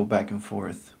go back and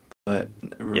forth. But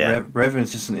Yeah.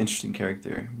 Revan's just an interesting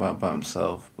character by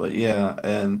himself. But yeah,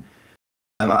 and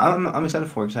I'm excited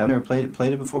for it because I've never played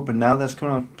it before. But now that's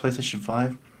coming on PlayStation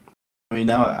 5. I mean,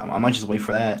 now I might just wait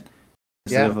for that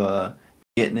instead of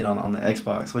getting it on the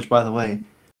Xbox. Which, by the way,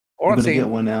 Or I'm gonna get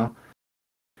one now.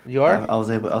 You are? I was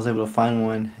able to find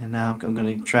one, and now I'm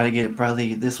gonna try to get it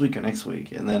probably this week or next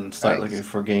week, and then start Nice. looking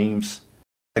for games.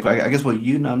 Like I guess what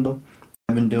you, Nando,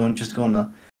 have been doing, just going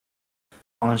to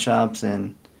pawn shops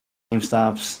and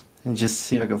GameStops and just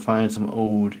see if I can find some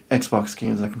old Xbox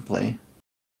games I can play.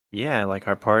 Yeah, like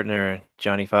our partner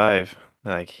Johnny Five,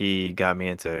 like he got me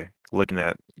into looking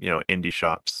at indie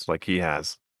shops like he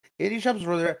has. Indie shops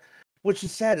were there, which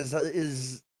is sad.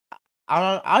 Is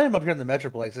I am up here in the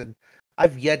Metroplex, and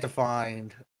I've yet to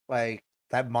find like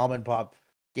that mom and pop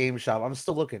game shop. I'm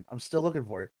still looking.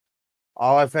 For it.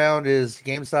 All I found is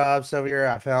GameStops over here.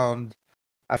 I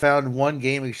found one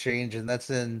game exchange, and that's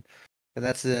in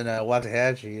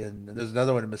Waxahachie, and there's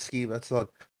another one in Mesquite. That's on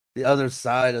the other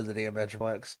side of the damn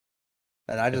Metroplex.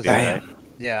 And I just Damn.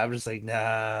 I'm just like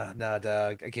nah,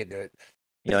 dog, I can't do it.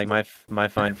 Yeah, like my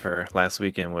find for last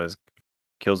weekend was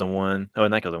Killzone 1. Oh,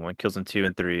 not Killzone 1, Killzone 2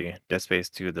 and 3, Dead Space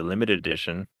 2, the limited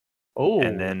edition, Oh,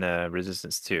 and then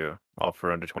Resistance 2, all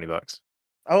for under $20.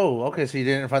 oh, okay. So you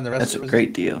didn't find the rest. That's of a it?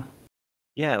 great deal.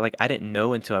 Yeah, like I didn't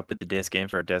know until I put the disc in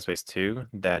for Dead Space 2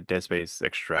 that Dead Space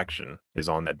Extraction is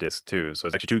on that disc too. So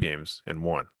it's actually 2 games in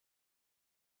one.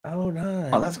 Oh,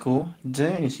 nice. Oh, that's cool.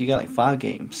 Dang, so you got like 5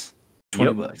 games,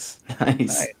 $20. Nice.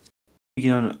 Nice. You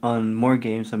get on more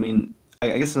games. I mean,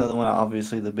 I guess another one,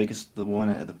 obviously the one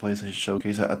at the PlayStation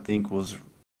Showcase, I think was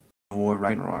War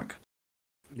Ragnarok.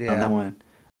 Yeah. That one,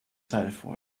 excited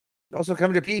for. Also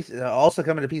coming to PC. Also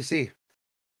coming to PC.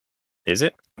 Is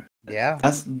it? Yeah.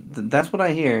 That's what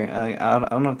I hear. I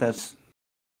don't know if that's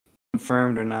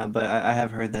confirmed or not, but I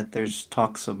have heard that there's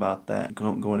talks about that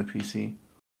going to PC.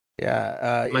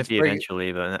 Yeah. Might be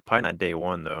eventually, but probably not day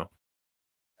one though.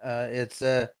 It's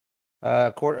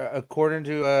according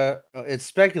to it's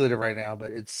speculative right now,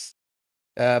 but it's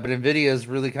but Nvidia is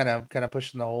really kind of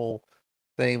pushing the whole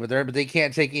thing, but they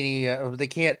can't take any they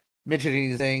can't mention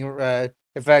anything.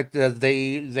 In fact,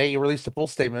 they released a full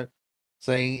statement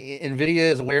saying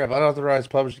Nvidia is aware of unauthorized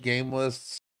published game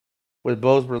lists with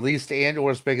both released and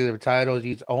or speculative titles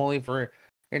used only for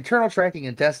internal tracking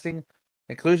and testing.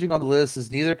 Inclusion on the list is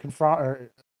neither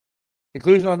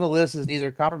inclusion on the list is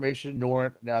neither confirmation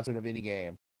nor announcement of any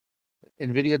game.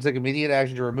 Nvidia took immediate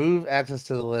action to remove access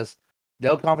to the list.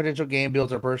 No confidential game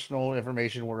builds or personal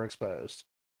information were exposed.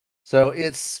 So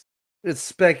it's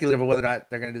speculative of whether or not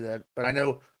they're going to do that. But I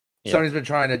know Sony's been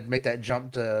trying to make that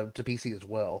jump to PC as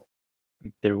well.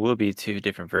 There will be 2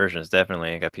 different versions,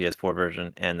 definitely. I got PS4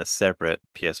 version and the separate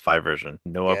PS5 version.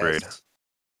 No upgrade.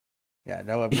 Yeah,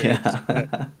 no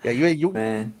upgrades. Yeah, you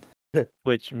man.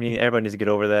 Which, I mean, everybody needs to get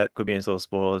over that. Quit being so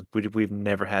spoiled. We've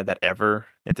never had that ever.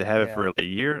 And to have it for a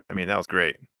year, I mean, that was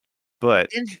great. But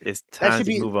it's time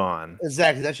to move on.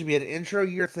 Exactly. That should be an intro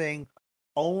year thing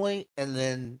only, and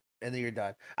then you're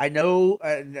done. I know,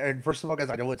 and first of all,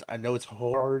 guys, I know it's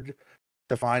hard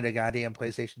to find a goddamn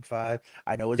PlayStation 5.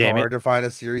 I know it's hard to find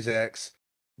a Series X,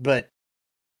 but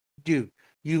dude,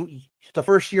 the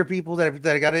first year people that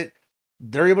got it,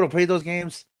 they're able to play those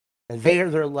games, and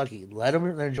they're lucky. Let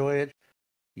them enjoy it.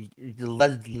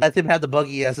 Let them have the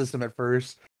buggy ass system at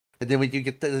first, and then when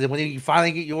you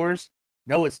finally get yours,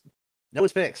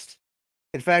 it's fixed.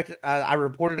 In fact, I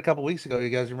reported a couple weeks ago. You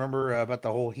guys remember about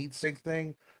the whole heatsink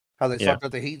thing? How they swapped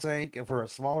out the heatsink and for a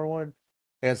smaller one,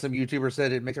 and some YouTuber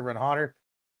said it makes it run hotter.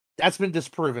 That's been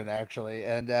disproven actually,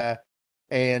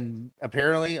 and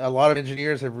apparently a lot of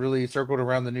engineers have really circled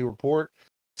around the new report,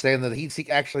 saying that the heatsink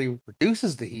actually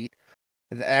reduces the heat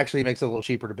and actually makes it a little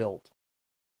cheaper to build.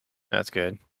 That's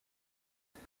good.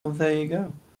 Well, there you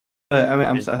go. But I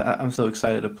mean, I'm so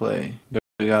excited to play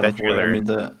God of War. I mean,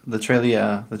 the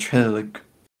trailer looked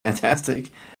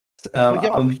fantastic.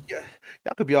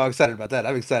 Y'all could be all excited about that.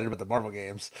 I'm excited about the Marvel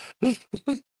games.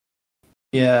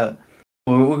 Yeah,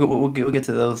 we'll get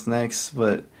to those next.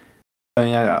 But I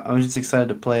mean, I'm just excited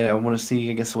to play it. I want to see,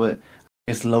 I guess, what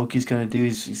Loki's gonna do.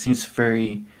 He seems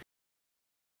very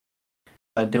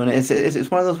doing it. It's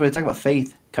one of those where they talk about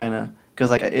faith, kind of, because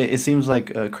like it seems like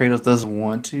Kratos doesn't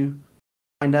want to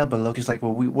find out, but Loki's like,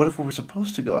 well, what if we were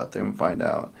supposed to go out there and find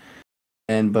out?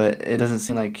 But it doesn't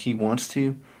seem like he wants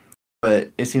to.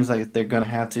 But it seems like they're gonna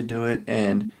have to do it,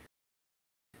 and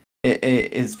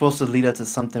it's supposed to lead up to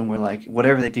something where like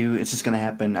whatever they do, it's just gonna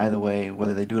happen either way,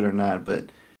 whether they do it or not.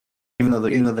 But even though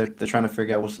they're trying to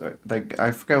figure out what's like,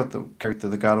 I forgot what the character,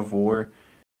 the God of War,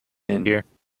 and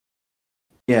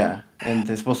yeah, and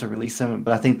they're supposed to release him,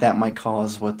 but I think that might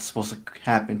cause what's supposed to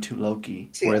happen to Loki.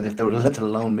 Where if they would have left it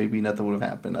alone, maybe nothing would have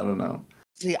happened. I don't know.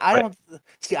 I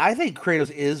think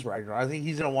Kratos is right. I think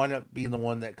he's gonna wind up being the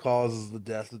one that causes the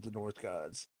death of the Norse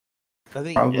gods. I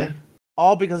think probably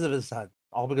all because of his son.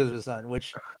 All because of his son.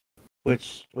 Which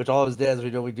all of his dads,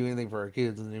 we don't do anything for our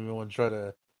kids, and everyone try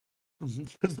to.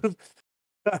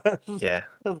 Yeah,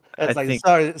 it's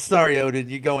like sorry, Odin,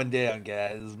 you're going down,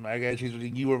 guys. My guy,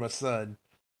 you were my son.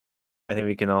 I think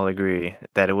we can all agree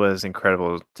that it was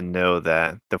incredible to know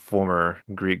that the former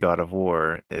Greek god of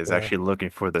war is actually looking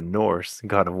for the Norse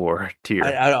god of war tier.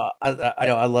 I know,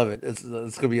 I love it. It's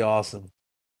gonna be awesome.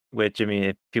 Which, I mean,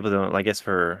 if people don't, I guess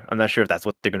I'm not sure if that's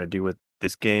what they're gonna do with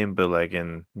this game, but like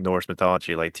in Norse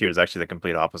mythology, like Tyr is actually the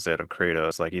complete opposite of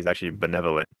Kratos. Like he's actually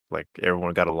benevolent. Like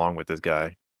everyone got along with this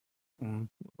guy. Mm-hmm.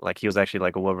 Like he was actually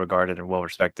like a well-regarded and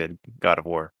well-respected god of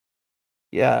war.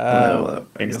 Yeah,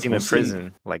 and you see him in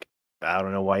prison. Like I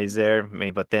don't know why he's there. I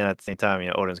mean, but then at the same time,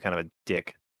 Odin's kind of a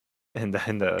dick in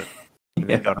the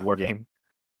God of War game.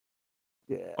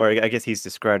 Yeah. Or I guess he's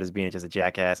described as being just a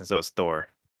jackass, and so is Thor.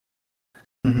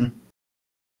 Mm-hmm.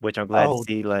 Which I'm glad to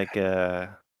see. Like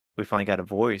we finally got a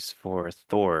voice for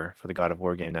Thor for the God of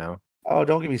War game now. Oh,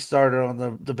 don't get me started on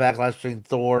the backlash between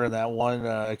Thor and that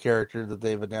one character that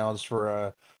they've announced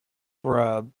for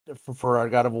God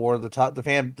of War. The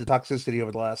toxicity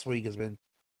over the last week has been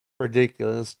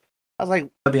ridiculous. I was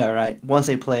like, "That'll be all right. Once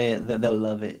they play it, they'll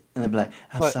love it, and they'll be like,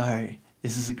 I'm sorry,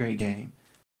 this is a great game."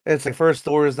 It's like first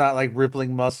Thor is not like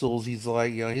rippling muscles. He's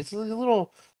like, he's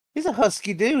a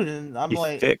husky dude, and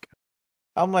he's thick.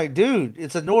 I'm like, dude,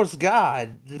 it's a Norse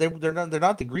god. They're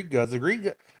not the Greek gods. The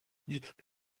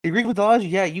Greek mythology,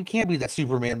 yeah, you can't be that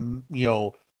Superman,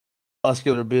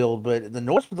 muscular build, but in the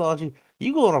Norse mythology,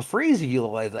 you go on a freeze if you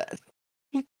look like that.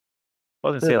 I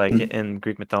was gonna say, like in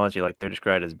Greek mythology, like they're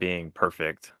described as being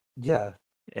perfect, Yeah.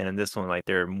 and in this one, like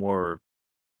they're more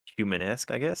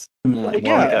human-esque, I guess, Well, like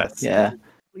more like yeah. us. Yeah.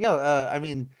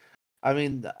 Yeah.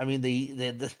 They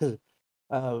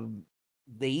um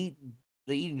they eat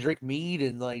they eat and drink meat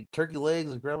and like turkey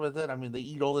legs and crap like that. I mean, they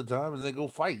eat all the time and they go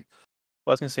fight.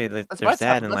 Well, I was gonna say that That's my there's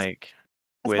type. that, and like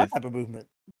That's my with type of movement.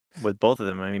 both of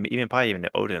them. I mean, even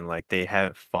Odin, like they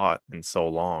haven't fought in so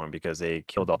long because they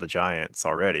killed all the giants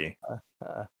already.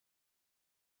 Uh,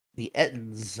 the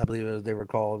Ettins, I believe they were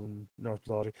called in Norse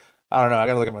mythology. I don't know. I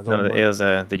gotta look at my No, phone. it was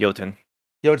the Jotun.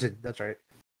 Jotun, that's right.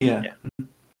 Yeah. Yeah.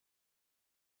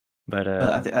 But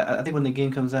I think when the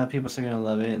game comes out, people are still gonna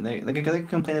love it, and they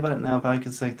complain about it now, probably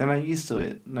because like they're not used to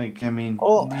it. Like, I mean,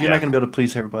 Oh, you're yeah. not gonna be able to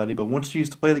please everybody, but once you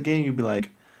used to play the game, you'd be like,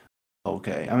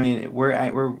 okay. I mean,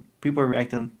 we're people are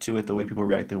reacting to it the way people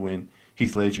reacted when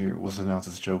Heath Ledger was announced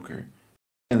as Joker,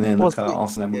 and then Well, look how see,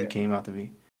 awesome that movie yeah. came out to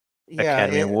be. Yeah,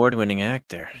 Academy Award-winning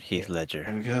actor Heath There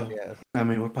Ledger. we go. yeah. I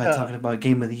mean, we're probably talking about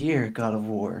Game of the Year, God of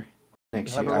War,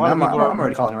 next I year. mean, a I lot mean, of people I'm are.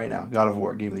 already calling it right now, God of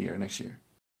War, Game of the Year next year.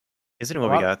 Isn't it A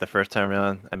what we lot- got the first time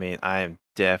around? I mean, I am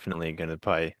definitely gonna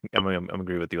probably. I'm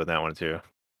agree with you on that one too.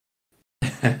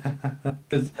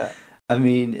 'Cause, I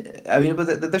mean,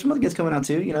 but there's some other games coming out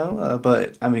too, you know.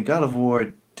 But I mean, God of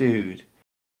War, dude,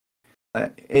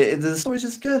 the story's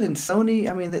just good. And Sony,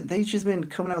 I mean, they've just been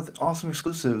coming out with awesome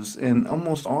exclusives, and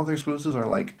almost all their exclusives are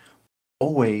like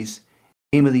always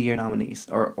Game of the Year nominees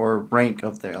or rank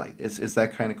up there. Like it's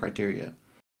that kind of criteria.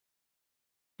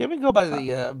 Can we go by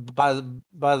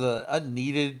the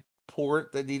unneeded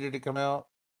port that needed to come out?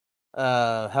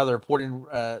 How they're porting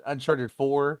Uncharted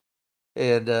 4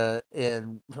 and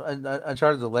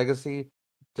Uncharted the Legacy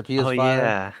to PS5. Oh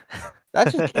yeah.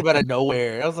 That just came out of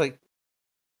nowhere. I was like,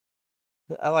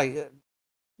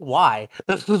 why?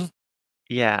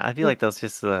 Yeah, I feel like that's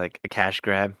just like a cash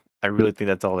grab. I really think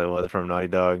that's all it was from Naughty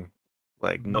Dog.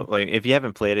 Like no, like if you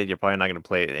haven't played it, you're probably not gonna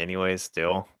play it anyways.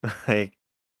 Still, like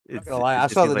I'm not it gonna lie, I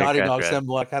just saw seems the like a Naughty cash Dog grab.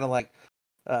 symbol. I kind of like,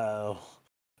 oh.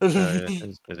 Is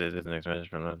the next message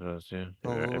from those two? It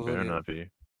better not be.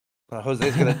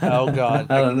 Jose's gonna. Oh God,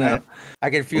 I don't know.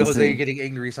 I can feel We'll Jose see. getting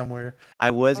angry somewhere.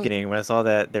 I was getting when I saw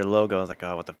that their logo. I was like,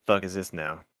 oh, what the fuck is this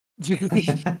now?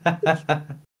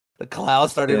 The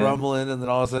clouds started Yeah. rumbling, and then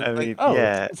all of a I sudden, mean, oh,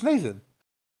 it's Nathan.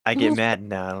 I get mad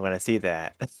now when I see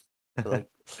that. Like,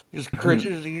 you just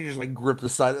cringes, you just like grip the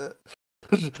side of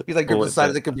you like grip Well, the side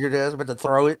of the- the computer desk, about to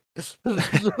throw it.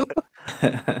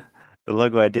 The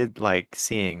logo I did like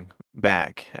seeing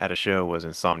back at a show was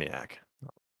Insomniac.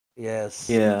 Yes.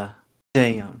 Yeah.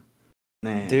 Damn.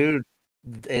 Man. Dude,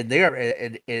 and they are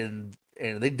and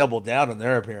they doubled down on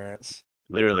their appearance.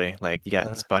 Literally, like you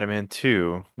got Spider-Man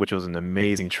 2, which was an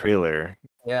amazing trailer.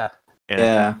 Yeah. And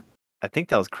Yeah. I think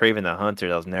that was Craven the Hunter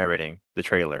that was narrating the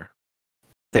trailer.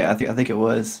 Yeah, I think it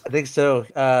was. I think so.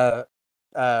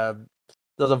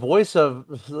 The voice of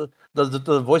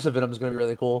the voice of Venom is going to be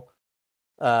really cool.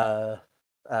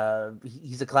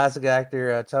 He's a classic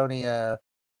actor, Tony. Yeah,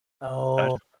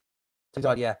 the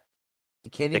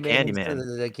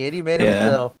Candyman. The Candyman Yeah.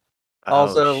 himself. Oh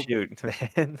Also, shoot,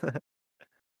 man.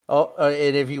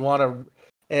 and if you want to,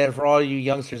 and for all you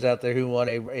youngsters out there who want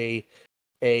a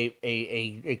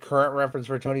current reference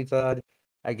for Tony Todd,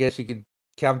 I guess you could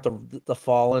count the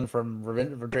Fallen from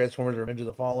Transformers: Revenge of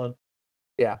the Fallen.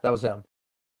 Yeah, that was him.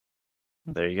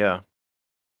 There you go.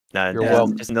 Now, You're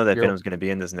welcome. just know that You're- Venom's gonna be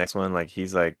in this next one. Like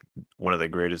he's like one of the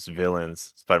greatest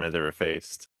villains Spider-Man's ever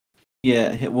faced.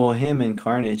 Yeah, well, him and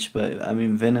Carnage, but I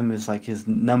mean, Venom is like his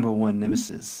number one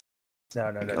nemesis.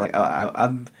 No. Like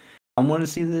I want to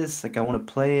see this. Like I want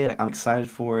to play it. I'm excited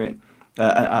for it.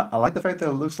 I like the fact that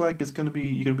it looks like it's gonna be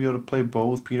you're gonna be able to play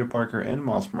both Peter Parker and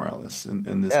Miles Morales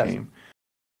in this Yes. game.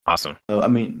 Awesome. So I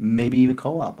mean, maybe even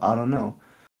co-op. I don't know,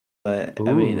 but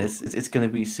I mean, Ooh. it's gonna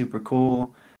be super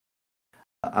cool.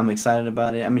 I'm excited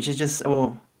about it. I mean, just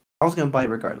well, I was gonna buy it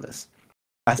regardless.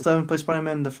 I still haven't played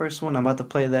Spider-Man the first one. I'm about to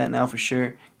play that now for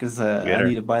sure because I Better.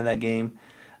 need to buy that game.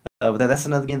 But that's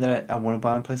another game that I want to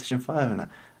buy on PlayStation 5, and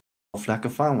hopefully I can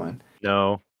find one.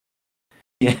 No.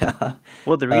 Yeah.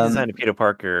 Well, the redesign of Peter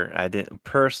Parker,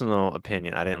 personal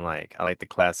opinion, I didn't like. I like the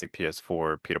classic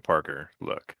PS4 Peter Parker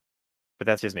look, but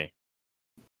that's just me.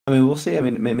 I mean, we'll see. I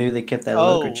mean, maybe they kept that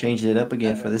look or Oh, changed it up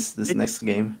again for this next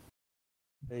game.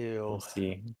 Ew. We'll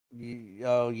see.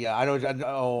 Oh yeah, I know.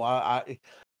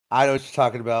 I know what you're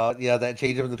talking about. Yeah, that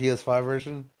change of the PS5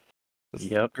 version.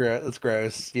 Yep. That's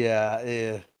gross.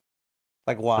 Yeah.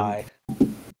 Like why?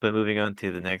 But moving on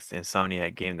to the next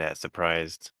Insomniac game that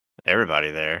surprised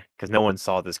everybody there, because no one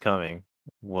saw this coming,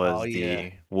 was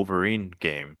the Wolverine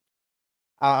game.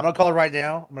 I'm gonna call it right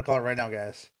now.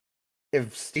 Guys.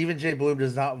 if Stephen J. Bloom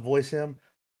does not voice him,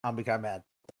 I'm become mad.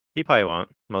 He probably won't.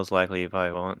 Most likely, he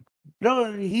probably won't.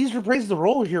 No, he's reprised the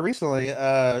role here recently,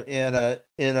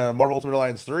 in Marvel Ultimate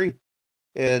Alliance 3,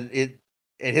 and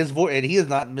his voice, and he has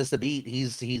not missed a beat.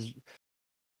 He's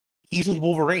just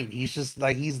Wolverine. He's just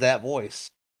like he's that voice.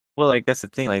 Well, like that's the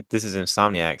thing. Like this is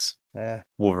Insomniac's Yeah.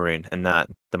 Wolverine, and not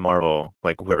the Marvel.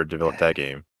 Like whoever developed that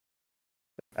game.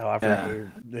 Oh, I forgot.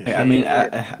 I mean,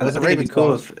 I was a think it'd be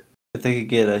cool Ravenspawn. if they could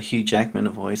get a Hugh Jackman to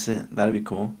voice it. That'd be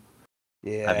cool.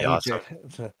 Yeah, That'd be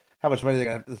awesome. How much money they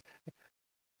got?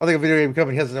 I think a video game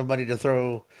company has enough money to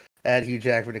throw at Hugh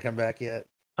Jackman to come back yet.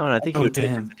 Oh, and I think he Throw would it to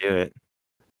pay him. to do it.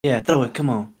 Yeah, throw it. Come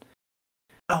on.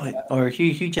 Throw it. Or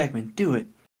Hugh Jackman, do it.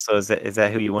 So is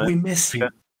that who you want? We miss you.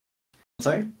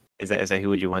 Sorry? Is that who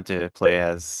would you want to play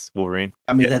as Wolverine?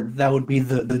 I mean, that would be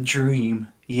the dream.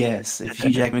 Yes, if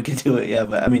Hugh Jackman could do it. Yeah,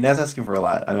 but I mean, that's asking for a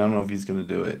lot. I don't know if he's going to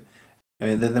do it. I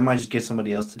mean, they might just get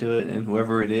somebody else to do it, and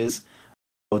whoever it is,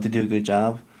 hope they do a good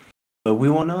job. But we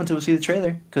won't know until we see the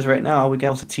trailer, because right now all we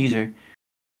got was a teaser.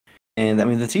 And I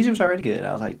mean, the teaser was already good.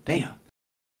 I was like, damn.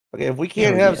 Okay, if we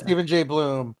can't Hell have yeah. Stephen J.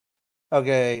 Bloom,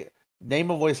 okay,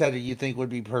 name a voice actor you think would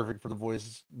be perfect for the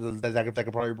voice that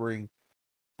could probably bring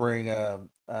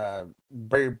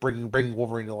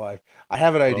Wolverine to life. I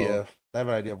have an idea. I have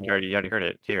an idea. You already heard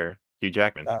it here. Hugh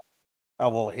Jackman. Oh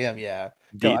well, him, yeah.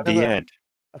 The No, I end.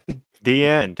 The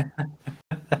end.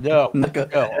 No, I'm not gonna-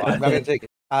 no, I'm not gonna take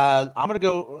it. I'm gonna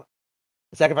go.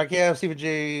 Zach, if I can't have Stephen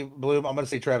J. Bloom, I'm gonna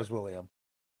say Travis William.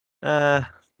 I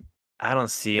don't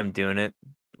see him doing it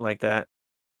like that.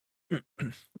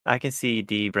 I can see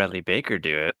D. Bradley Baker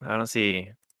do it. I don't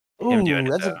see him doing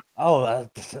it though.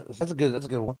 That's a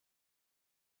good one.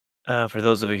 For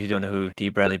those of you who don't know who D.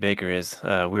 Bradley Baker is, we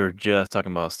were just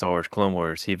talking about Star Wars Clone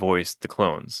Wars. He voiced the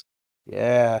clones.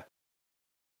 Yeah.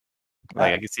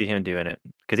 Like I can see him doing it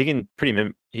because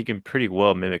he can pretty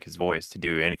well mimic his voice to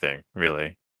do anything,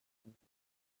 really.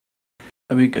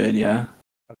 That'd be good, yeah.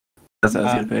 That's a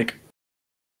good pick.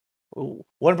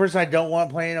 One person I don't want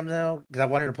playing him though, because I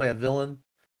want him to play a villain,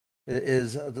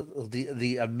 is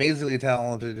the amazingly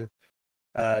talented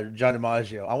John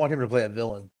DiMaggio. I want him to play a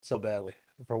villain so badly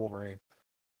for Wolverine,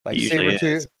 like He usually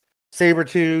is.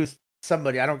 Sabretooth,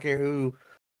 somebody. I don't care who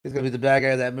is going to be the bad guy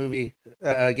of that movie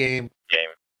game.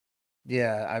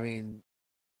 Yeah, I mean,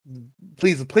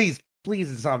 please,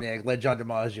 Insomniac, let John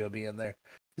DiMaggio be in there.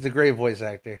 He's a great voice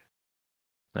actor.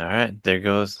 All right, there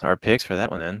goes our picks for that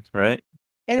one then, right?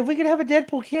 And if we could have a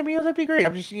Deadpool cameo, that'd be great.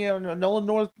 I'm just, Nolan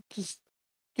North, just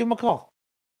give him a call.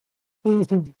 Oh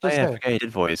yeah, I forgot he did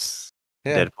voice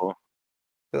Deadpool.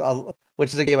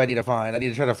 Which is a game I need to find. I need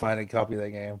to try to find and copy that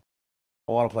game.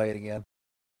 I want to play it again.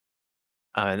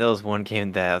 And there was one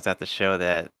game that was at the show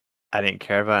that I didn't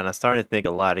care about, and I started to think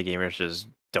a lot of gamers just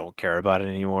don't care about it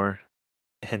anymore.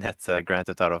 And that's Grand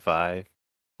Theft Auto 5.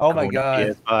 Oh my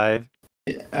god! PS5.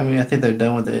 I mean, I think they're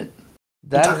done with it.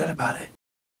 They're talking about it.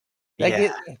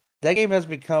 That game has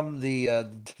become the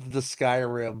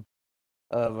Skyrim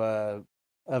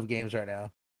of games right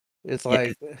now. It's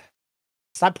like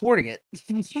stop porting it.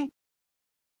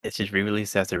 It's just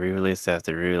re-release after re-release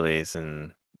after re-release,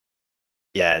 and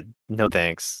yeah, no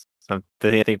thanks. I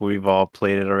think we've all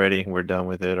played it already. We're done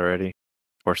with it already.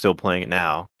 We're still playing it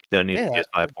now. Don't need a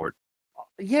PS5 port.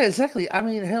 Yeah, exactly. I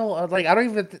mean, hell, like I don't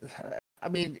even. I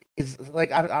mean, it's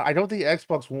like I don't think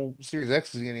Xbox Series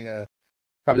X is getting a.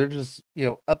 They're just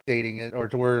updating it or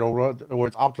to where it'll run or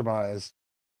it's optimized.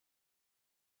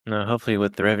 No, hopefully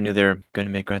with the revenue they're going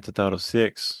to make Grand Theft Auto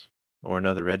 6 or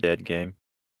another Red Dead game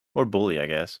or Bully, I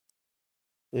guess.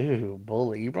 Ooh,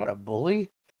 Bully! You brought up Bully?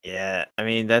 Yeah, I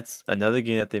mean that's another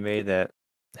game that they made that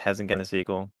hasn't gotten a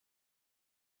sequel,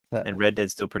 and Red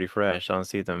Dead's still pretty fresh. I don't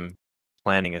see them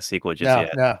planning a sequel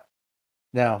just yet.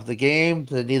 No. The game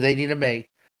that they need to make,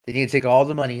 they need to take all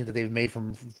the money that they've made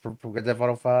from Grand Theft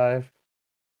Auto 5,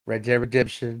 Red Dead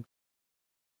Redemption,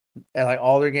 and like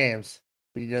all their games.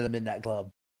 We need the Midnight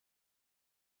Club.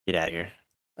 Get out of here.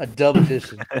 A dub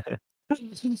edition.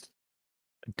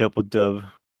 Double dub.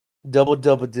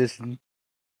 Double edition.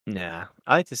 Yeah,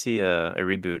 I like to see a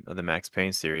reboot of the Max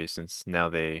Payne series since now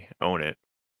they own it.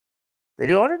 They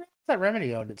do own it? I thought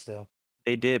Remedy owned it still.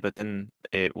 They did, but then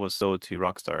it was sold to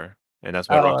Rockstar, and that's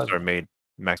why Rockstar made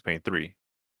Max Payne 3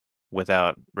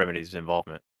 without Remedy's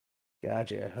involvement.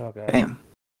 Gotcha. Okay. Damn.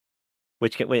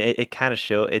 Which it kind of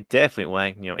showed. It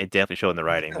definitely, it definitely showed in the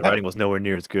writing. The writing was nowhere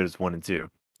near as good as 1 and 2,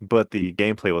 but the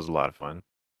gameplay was a lot of fun.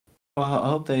 Well, I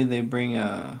hope they bring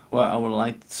I would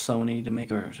like Sony to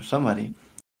make or somebody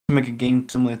to make a game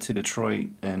similar to Detroit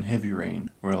and Heavy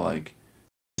Rain, where like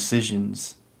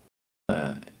decisions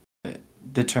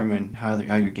determine how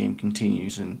your game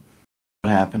continues and what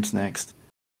happens next.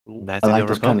 Knights I of the like Old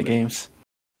those kind of Republic. games.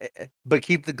 But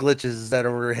keep the glitches that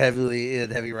are heavily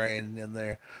in Heavy Rain in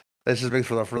there. That just makes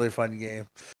for a really fun game.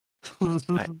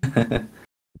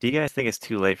 Do you guys think it's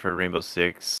too late for Rainbow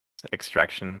Six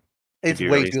Extraction to It's be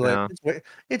way released too late. now?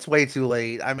 It's way too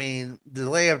late. I mean,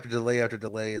 delay after delay after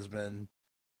delay has been.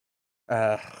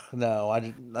 No,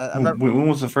 I'm not. When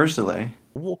was the first delay?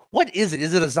 What is it?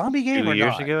 Is it a zombie game 2 or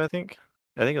years not? ago, I think.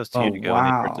 I think it was 2 Oh years ago when they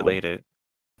first wow! delayed it.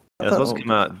 I It was thought, supposed to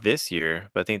come out this year,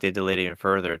 but I think they delayed it even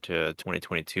further to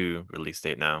 2022 release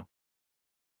date now.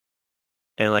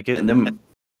 And like and then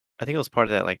I think it was part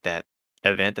of that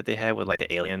event that they had with like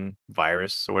the alien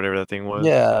virus or whatever that thing was.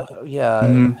 Yeah.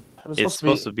 Mhm. It was It's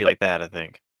supposed to be like that, I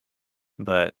think.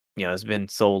 But it's been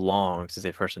so long since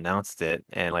they first announced it,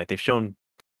 and like they've shown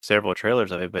several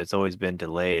trailers of it, but it's always been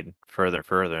delayed further and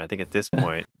further. I think at this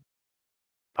point,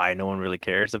 probably no one really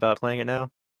cares about playing it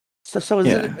now. So is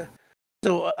Yeah. it?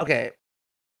 So okay.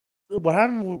 What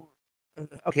happened?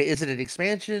 Okay, is it an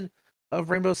expansion of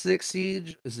Rainbow Six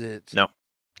Siege? Is it? No,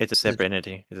 it's a Is it? separate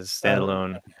entity. It's a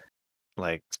standalone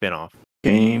like spin-off.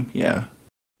 Game, yeah.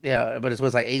 Yeah, but it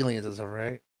was like aliens and stuff,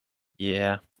 right?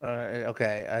 Yeah,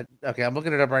 Okay. Okay, I'm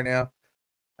looking it up right now.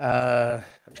 I'm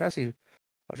trying to see.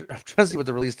 I'm trying to see what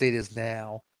the release date is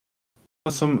now.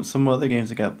 Some other games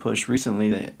that got pushed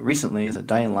recently. Recently, is a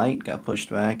Dying Light got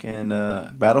pushed back, and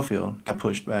Battlefield got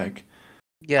pushed back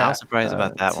I Yeah, was surprised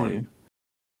about that one. too.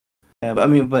 Yeah,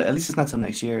 but at least it's not till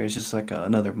next year. It's just like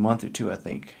another month or two, I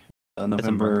think.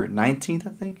 November 19th,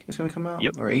 I think, it's gonna come out,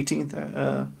 Yep. or 18th.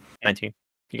 19.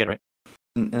 You get it right.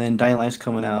 And then Dying Light's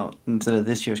coming out instead of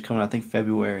this year. It's coming out, I think,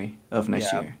 February of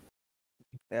next Yeah. year.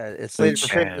 it's slated for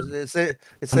Which, February. It's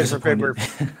I'm slated for February.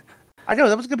 disappointed. I know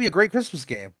that was gonna be a great Christmas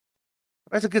game.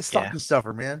 That's a good stocking Yeah.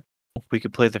 stuffer, man. We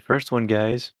could play the first one,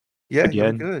 guys. Yeah,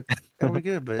 Again. good. That'll be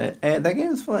good, but And that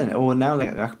game is fun. Well, now I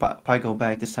could probably go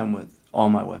back this time with all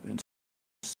my weapons.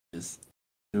 Just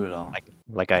do it all.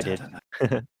 Like I did.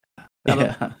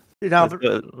 Yeah.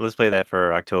 Let's play that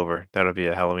for October. That'll be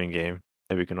a Halloween game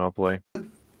that we can all play.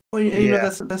 Well, you know, Yeah.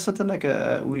 that's something like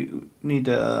we need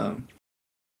to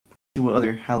see what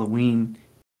other Halloween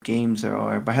games there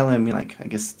are. By Halloween, I mean like I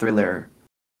guess thriller,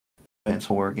 advanced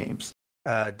horror games.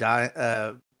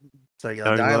 Dying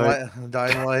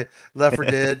Dying Light, Left 4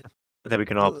 Dead. That we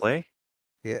can all play.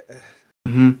 Yeah,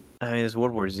 Mm-hmm. I mean, it's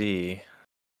World War Z.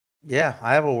 yeah.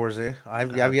 I have a War Z.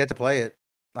 I've yet to play it.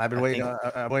 I've been I waiting.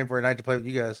 think- I'm waiting for a night to play with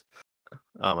you guys.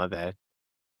 Oh my bad.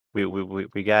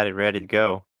 We got it ready to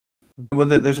go. Well,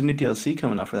 there's a new DLC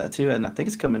coming out for that too, and I think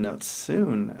it's coming out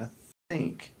soon. I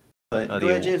think. But Oh, go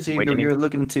the ahead, James. Awakening? You're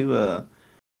looking to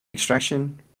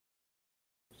Extraction.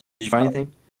 Did you find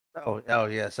anything? Oh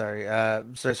yeah. Sorry.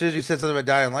 So as soon as you said something about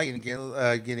Dying Light and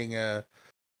getting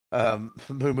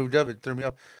moved up, it threw me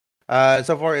off.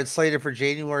 So far, it's slated for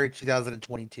January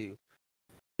 2022.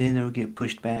 Then it'll get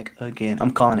pushed back again.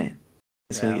 I'm calling it.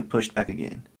 It's gonna Yeah. get pushed back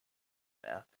again.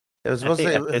 It was I supposed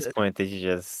think to. at this point they should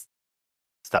just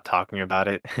stop talking about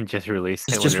it and just release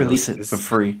it. Just when release it releases. for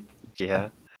free. Yeah,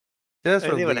 Just I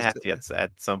mean, they would release have it. to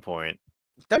at some point.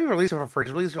 Don't even release it for free.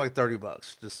 Just release it for like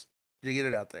 $30. Just to get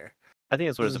it out there. I think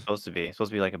that's what it's Mm. supposed to be. It's supposed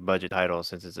to be like a budget title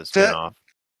since it's a So- spin-off.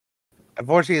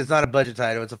 Unfortunately, it's not a budget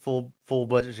title. It's a full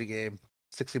budget game.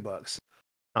 $60.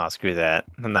 Oh, screw that!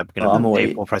 I'm not Oh, I'm gonna pay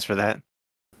wait. full price for that.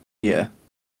 Yeah.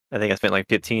 I think I spent like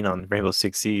 15 on Rainbow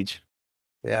Six Siege.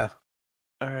 Yeah.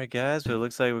 All right, guys. But it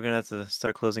looks like we're gonna have to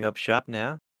start closing up shop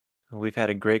now. We've had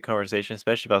a great conversation,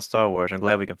 especially about Star Wars. I'm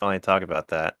glad we can finally talk about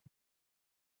that,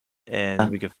 and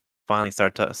we could finally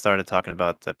started talking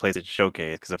about the PlayStation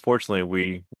Showcase because unfortunately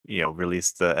we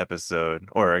released the episode,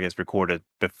 or I guess recorded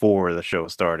before the show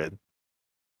started.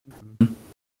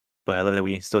 But I love that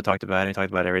we still talked about it,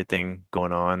 talked about everything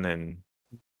going on, and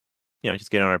just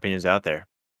getting our opinions out there.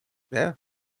 Yeah.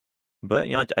 But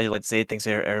I'd like to say thanks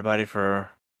to everybody for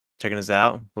checking us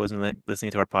out,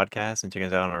 listening to our podcast, and checking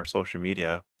us out on our social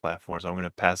media platforms. I'm going to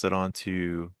pass it on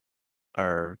to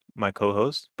my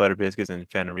co-host Butter Biscuits and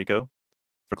Federico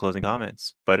for closing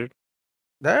comments. Butter.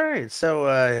 All right.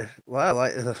 So, well,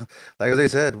 like as I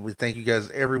said, we thank you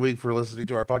guys every week for listening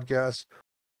to our podcast.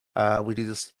 We do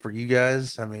this for you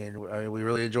guys. I mean, we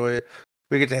really enjoy it.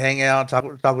 We get to hang out, talk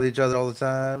with each other all the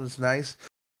time. It's nice,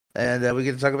 and we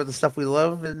get to talk about the stuff we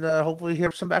love, and hopefully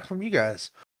hear some back from you guys.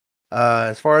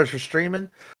 As far as for streaming,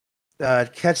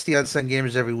 catch the Unsung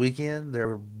Gamers every weekend.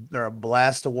 They're a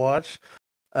blast to watch.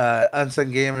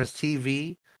 Unsung Gamers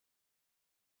TV.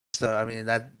 So I mean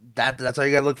that's all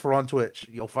you gotta look for on Twitch.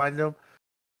 You'll find them.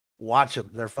 Watch them.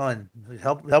 They're fun.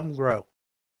 Help them grow.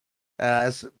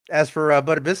 As for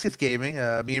Butter Biscuits Gaming,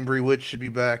 me and Bree Wood should be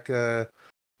back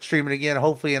streaming again,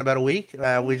 hopefully in about a week.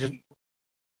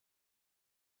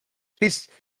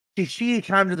 She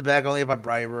chimed in the back only if I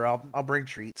bribe her. I'll bring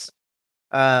treats.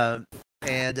 And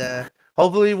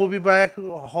hopefully we'll be back.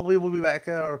 Hopefully we'll be back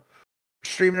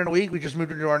streaming in a week. We just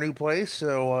moved into our new place,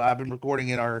 so I've been recording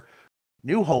in our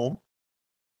new home.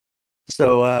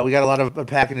 So we got a lot of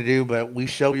unpacking to do, but we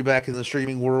shall be back in the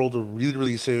streaming world really,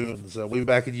 really soon. So we'll be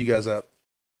backing you guys up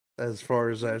as far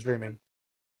as streaming.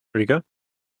 There you go.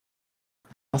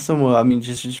 Awesome. Well, I mean,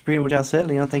 just pretty much y'all said.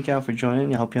 Thank y'all for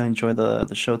joining. I hope y'all enjoyed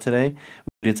the show today.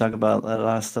 We did talk about a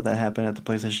lot of stuff that happened at the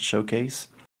PlayStation Showcase.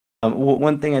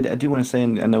 One thing I do want to say,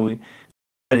 and I know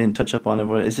I didn't touch up on it,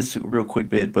 but it's just a real quick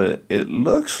bit. But it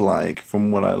looks like,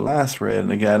 from what I last read,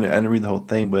 and again, I didn't read the whole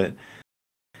thing, but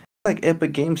like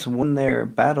Epic Games won their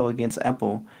battle against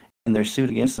Apple in their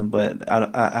suit against them. But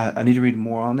I need to read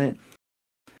more on it.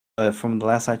 But from the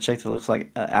last I checked, it looks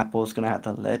like Apple is going to have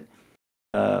to let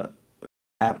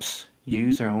apps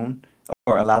use their own,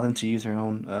 or allow them to use their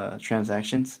own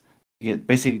transactions. You get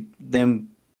basically them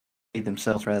pay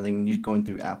themselves rather than you going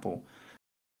through Apple.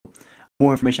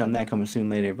 More information on that coming soon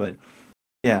later. But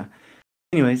yeah.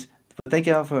 Anyways, thank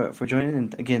y'all for joining,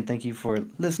 and again, thank you for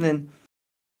listening.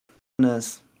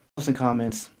 Us, posting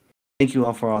comments. Thank you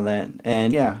all for all that.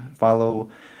 And yeah,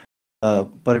 follow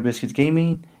Butter Biscuits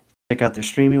Gaming. Check out their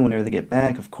streaming whenever they get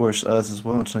back. Of course, us as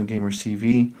well, Sun Gamers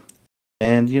TV.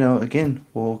 And again,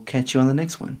 we'll catch you on the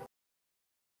next one.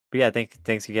 But yeah,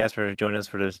 thanks you guys for joining us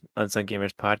for this Unsung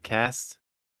Gamers podcast.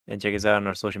 And check us out on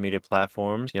our social media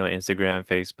platforms, Instagram,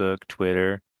 Facebook,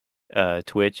 Twitter,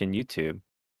 Twitch, and YouTube.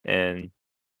 And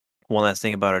one last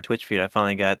thing about our Twitch feed, I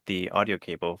finally got the audio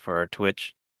cable for our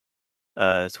Twitch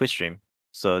stream.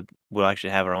 So we'll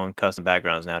actually have our own custom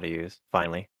backgrounds now to use,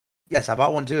 finally. Yes, I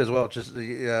bought one too as well, just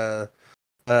for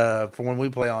when we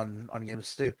play on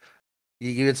games too.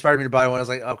 You inspired me to buy one. I was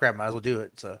like, oh crap, might as well do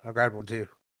it. So I grabbed one too.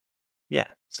 Yeah.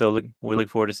 So we look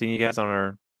forward to seeing you guys on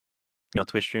our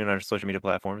Twitch stream and our social media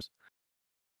platforms.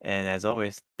 And as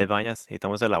always, te bañas y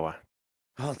tomas el agua.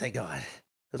 Oh, thank God.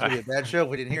 This would be a bad show if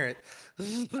we didn't hear it.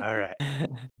 All right. All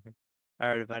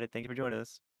right, everybody. Thank you for joining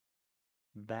us.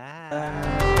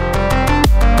 Bye.